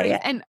 No worries. yeah.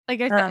 And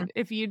like I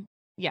said,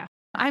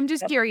 I'm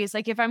just curious.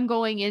 Like if I'm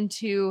going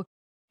into,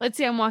 let's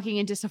say I'm walking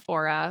into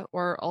Sephora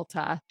or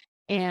Ulta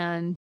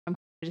and I'm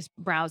just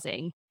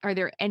browsing, are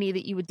there any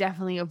that you would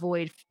definitely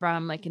avoid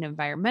from like an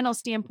environmental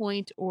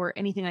standpoint or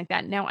anything like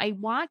that? Now I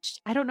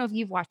don't know if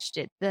you've watched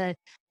it, the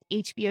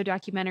HBO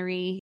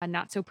documentary,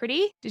 Not So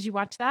Pretty. Did you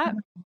watch that?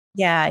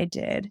 Yeah, I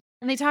did.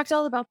 And they talked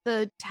all about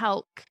the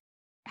talc.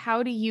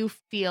 How do you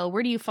feel?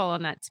 Where do you fall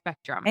on that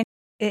spectrum?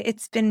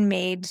 It's been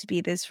made to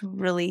be this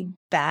really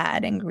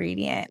bad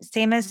ingredient,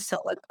 same as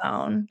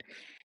silicone.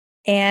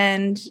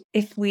 And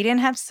if we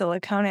didn't have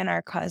silicone in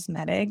our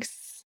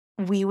cosmetics,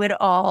 we would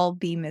all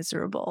be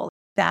miserable.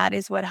 That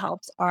is what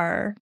helps.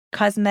 Our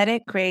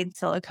cosmetic grade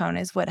silicone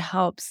is what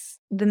helps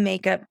the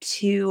makeup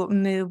to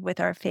move with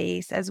our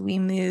face as we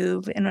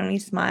move and when we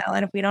smile.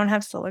 And if we don't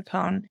have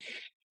silicone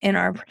in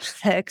our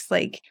products,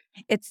 like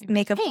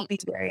makeup will be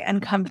very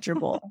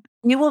uncomfortable.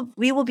 we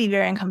will be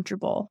very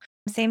uncomfortable.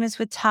 Same as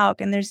with talc,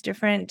 and there's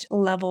different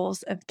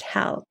levels of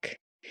talc.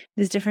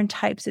 There's different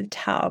types of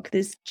talc.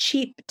 There's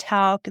cheap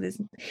talc. There's,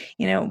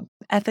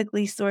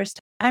 ethically sourced.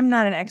 I'm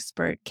not an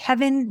expert.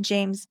 Kevin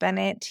James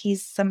Bennett,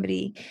 he's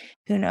somebody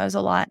who knows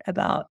a lot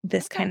about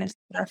this kind of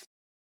stuff.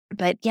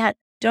 But yeah,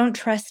 don't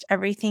trust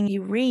everything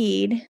you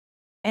read.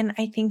 And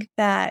I think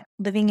that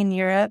living in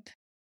Europe,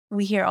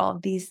 we hear all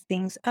of these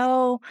things.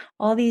 Oh,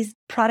 all these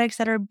products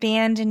that are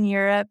banned in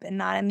Europe and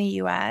not in the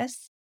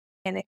US.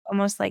 And it's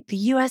almost like the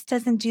US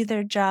doesn't do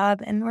their job.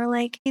 And we're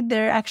like,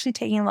 they're actually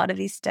taking a lot of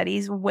these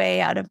studies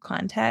way out of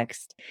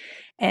context.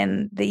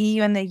 And the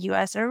EU and the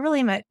US are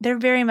they're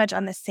very much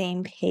on the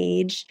same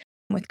page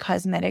with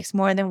cosmetics,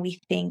 more than we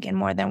think and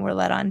more than we're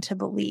led on to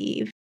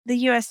believe. The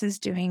US is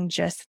doing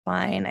just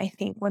fine. I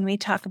think when we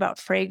talk about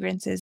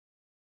fragrances,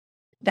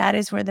 that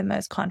is where the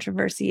most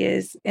controversy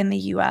is in the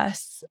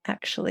US,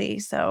 actually.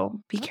 So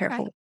be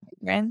careful with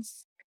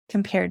fragrance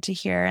compared to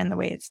here and the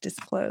way it's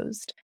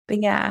disclosed.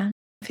 But yeah.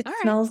 If it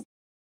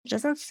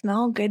doesn't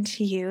smell good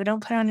to you,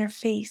 don't put it on your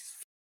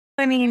face.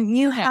 I mean,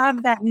 you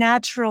have that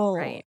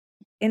natural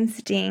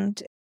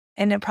instinct,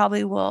 and it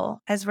probably will.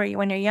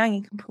 When you're young,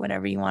 you can put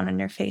whatever you want on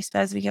your face.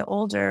 But as we get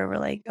older, we're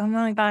like, oh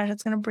my gosh,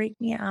 it's going to break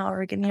me out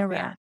or give me a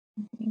rash.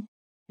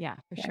 Yeah,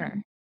 for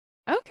sure.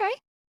 Okay.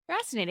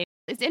 Fascinating.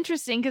 It's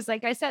interesting because,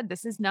 like I said,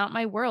 this is not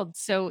my world.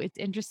 So it's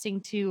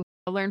interesting to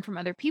learn from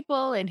other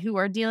people and who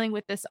are dealing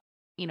with this,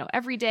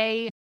 every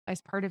day as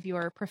part of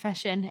your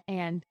profession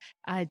and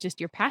just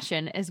your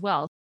passion as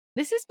well.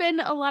 This has been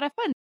a lot of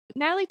fun.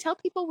 Natalie, tell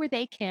people where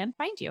they can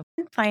find you.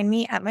 You can find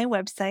me at my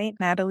website,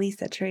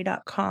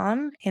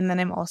 nataliesetareh.com. And then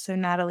I'm also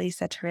Natalie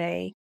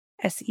Setareh,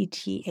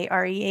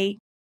 Setareh,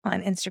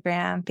 on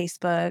Instagram,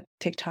 Facebook,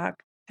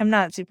 TikTok. I'm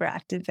not super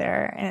active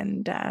there.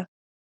 And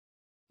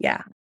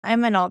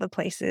I'm in all the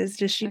places.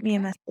 Just shoot me a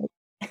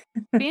message.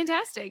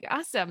 Fantastic.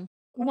 Awesome.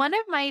 One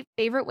of my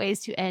favorite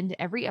ways to end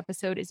every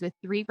episode is with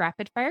 3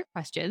 rapid fire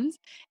questions.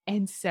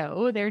 And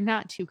so they're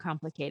not too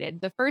complicated.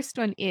 The first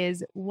one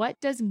is, what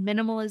does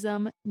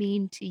minimalism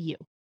mean to you?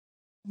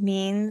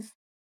 Means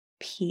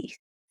peace,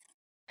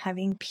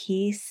 having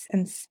peace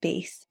and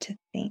space to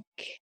think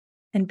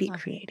and be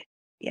creative.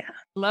 Yeah.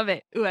 Love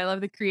it. Ooh, I love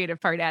the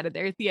creative part added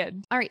there at the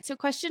end. All right. So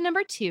question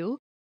number 2,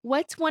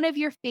 what's one of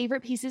your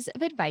favorite pieces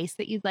of advice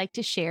that you'd like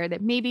to share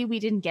that maybe we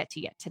didn't get to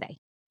yet today?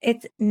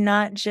 It's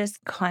not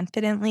just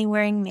confidently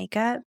wearing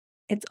makeup,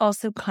 it's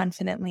also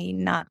confidently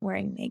not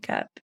wearing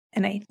makeup.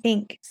 And I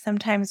think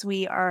sometimes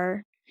we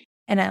are,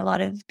 and a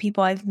lot of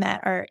people I've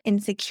met are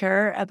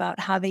insecure about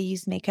how they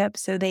use makeup,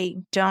 so they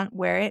don't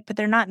wear it, but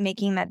they're not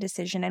making that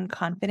decision in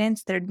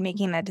confidence. They're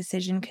making that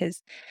decision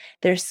because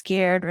they're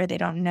scared or they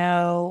don't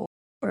know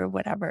or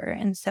whatever.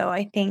 And so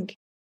I think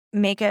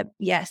makeup,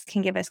 yes,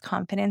 can give us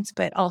confidence,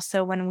 but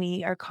also when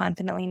we are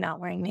confidently not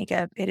wearing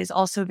makeup, it is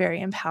also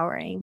very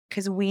empowering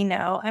because we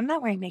know I'm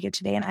not wearing makeup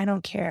today and I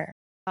don't care.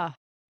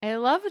 I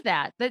love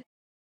that.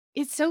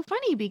 It's so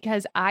funny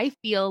because I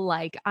feel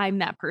like I'm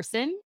that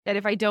person that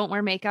if I don't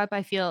wear makeup,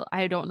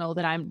 I don't know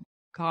that I'm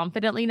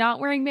confidently not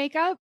wearing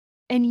makeup.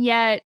 And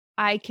yet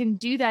I can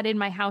do that in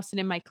my house and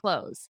in my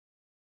clothes.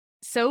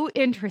 So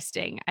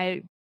interesting.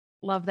 I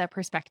love that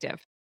perspective.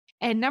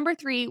 And number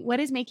 3, what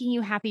is making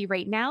you happy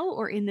right now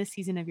or in this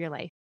season of your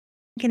life?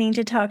 Getting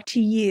to talk to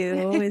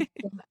you is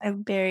a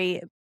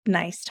very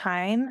nice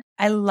time.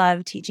 I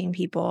love teaching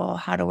people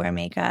how to wear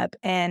makeup.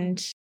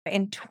 And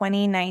in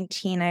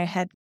 2019, I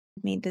had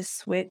made this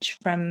switch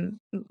from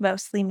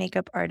mostly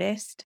makeup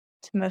artist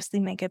to mostly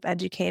makeup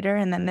educator.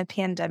 And then the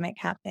pandemic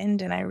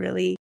happened and I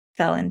really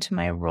fell into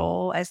my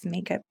role as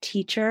makeup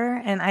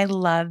teacher. And I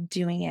love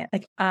doing it.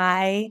 Like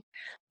I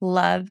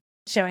love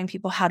showing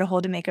people how to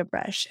hold a makeup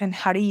brush and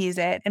how to use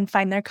it and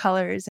find their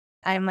colors.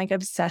 I'm like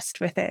obsessed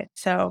with it.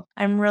 So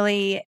I'm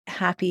really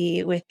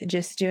happy with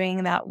just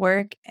doing that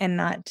work and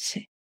not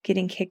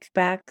getting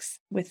kickbacks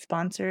with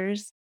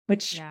sponsors,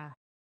 which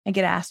I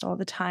get asked all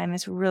the time.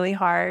 It's really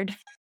hard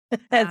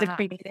as a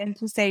creative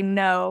to say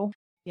no.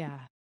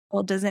 Yeah.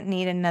 Well, doesn't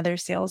need another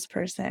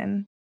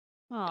salesperson.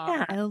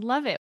 Oh, I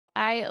love it.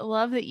 I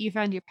love that you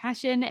found your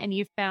passion and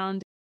you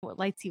found what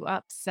lights you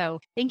up. So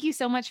thank you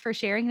so much for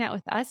sharing that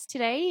with us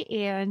today.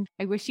 And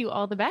I wish you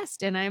all the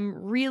best. And I'm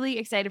really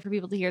excited for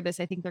people to hear this.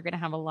 I think they're going to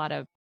have a lot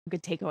of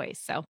good takeaways.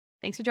 So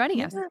thanks for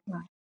joining us.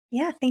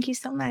 Yeah, thank you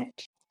so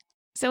much.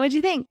 So what'd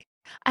you think?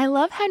 I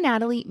love how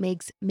Natalie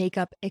makes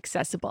makeup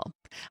accessible.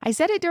 I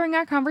said it during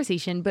our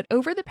conversation, but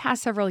over the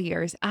past several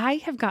years, I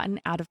have gotten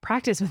out of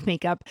practice with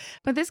makeup.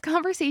 But this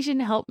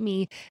conversation helped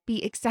me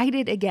be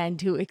excited again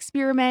to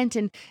experiment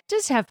and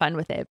just have fun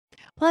with it.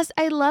 Plus,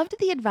 I loved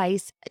the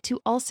advice to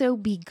also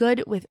be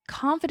good with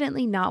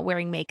confidently not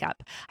wearing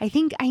makeup. I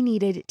think I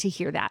needed to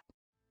hear that.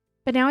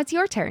 But now it's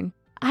your turn.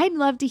 I'd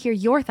love to hear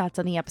your thoughts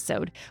on the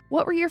episode.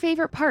 What were your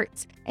favorite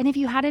parts? And if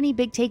you had any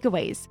big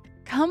takeaways,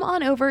 come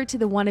on over to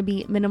the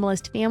Wannabe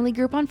Minimalist family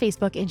group on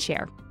Facebook and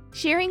share.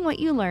 Sharing what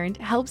you learned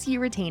helps you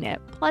retain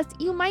it. Plus,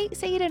 you might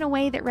say it in a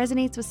way that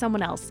resonates with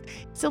someone else.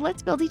 So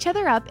let's build each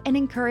other up and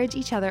encourage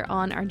each other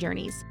on our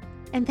journeys.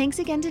 And thanks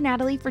again to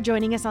Natalie for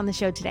joining us on the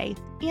show today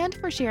and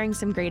for sharing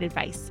some great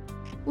advice.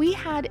 We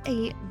had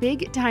a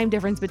big time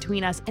difference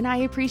between us, and I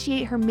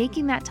appreciate her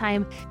making that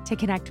time to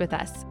connect with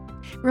us.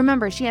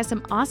 Remember, she has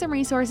some awesome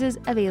resources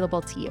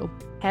available to you.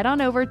 Head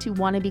on over to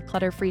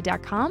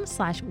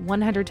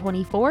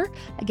wannabeclutterfree.com/124.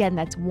 Again,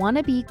 that's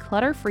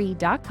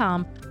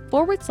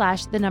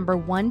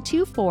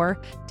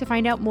wannabeclutterfree.com/124 to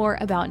find out more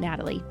about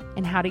Natalie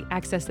and how to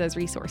access those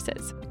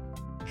resources.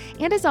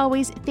 And as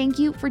always, thank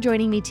you for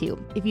joining me too.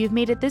 If you've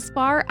made it this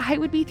far, I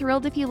would be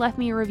thrilled if you left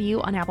me a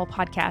review on Apple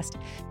Podcast.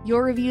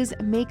 Your reviews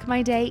make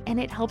my day, and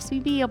it helps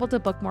me be able to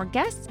book more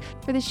guests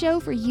for the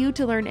show for you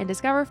to learn and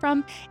discover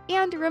from.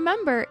 And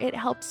remember, it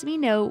helps me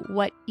know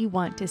what you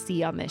want to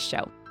see on this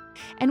show.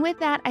 And with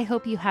that, I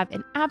hope you have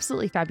an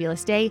absolutely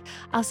fabulous day.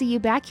 I'll see you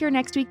back here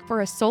next week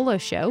for a solo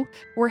show.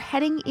 We're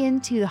heading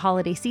into the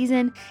holiday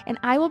season, and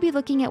I will be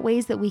looking at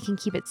ways that we can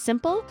keep it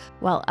simple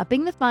while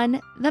upping the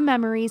fun, the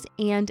memories,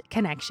 and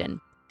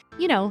connection.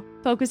 You know,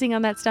 focusing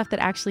on that stuff that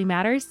actually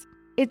matters.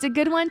 It's a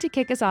good one to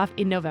kick us off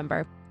in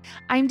November.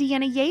 I'm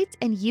Deanna Yates,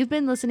 and you've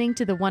been listening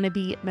to the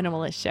Wannabe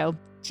Minimalist Show.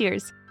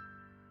 Cheers.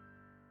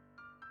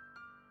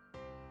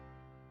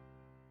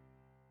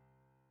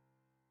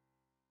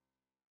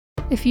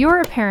 If you're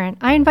a parent,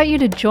 I invite you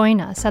to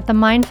join us at the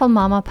Mindful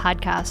Mama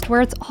podcast,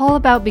 where it's all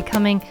about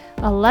becoming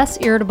a less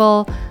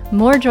irritable,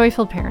 more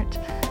joyful parent.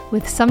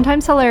 With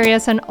sometimes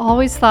hilarious and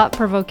always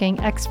thought-provoking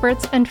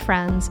experts and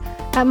friends,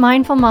 at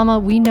Mindful Mama,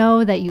 we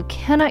know that you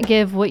cannot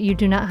give what you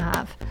do not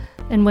have.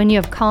 And when you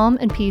have calm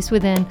and peace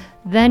within,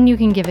 then you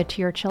can give it to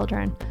your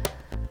children.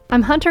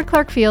 I'm Hunter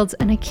Clark Fields,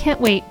 and I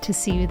can't wait to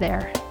see you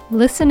there.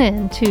 Listen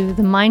in to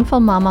the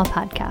Mindful Mama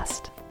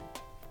podcast.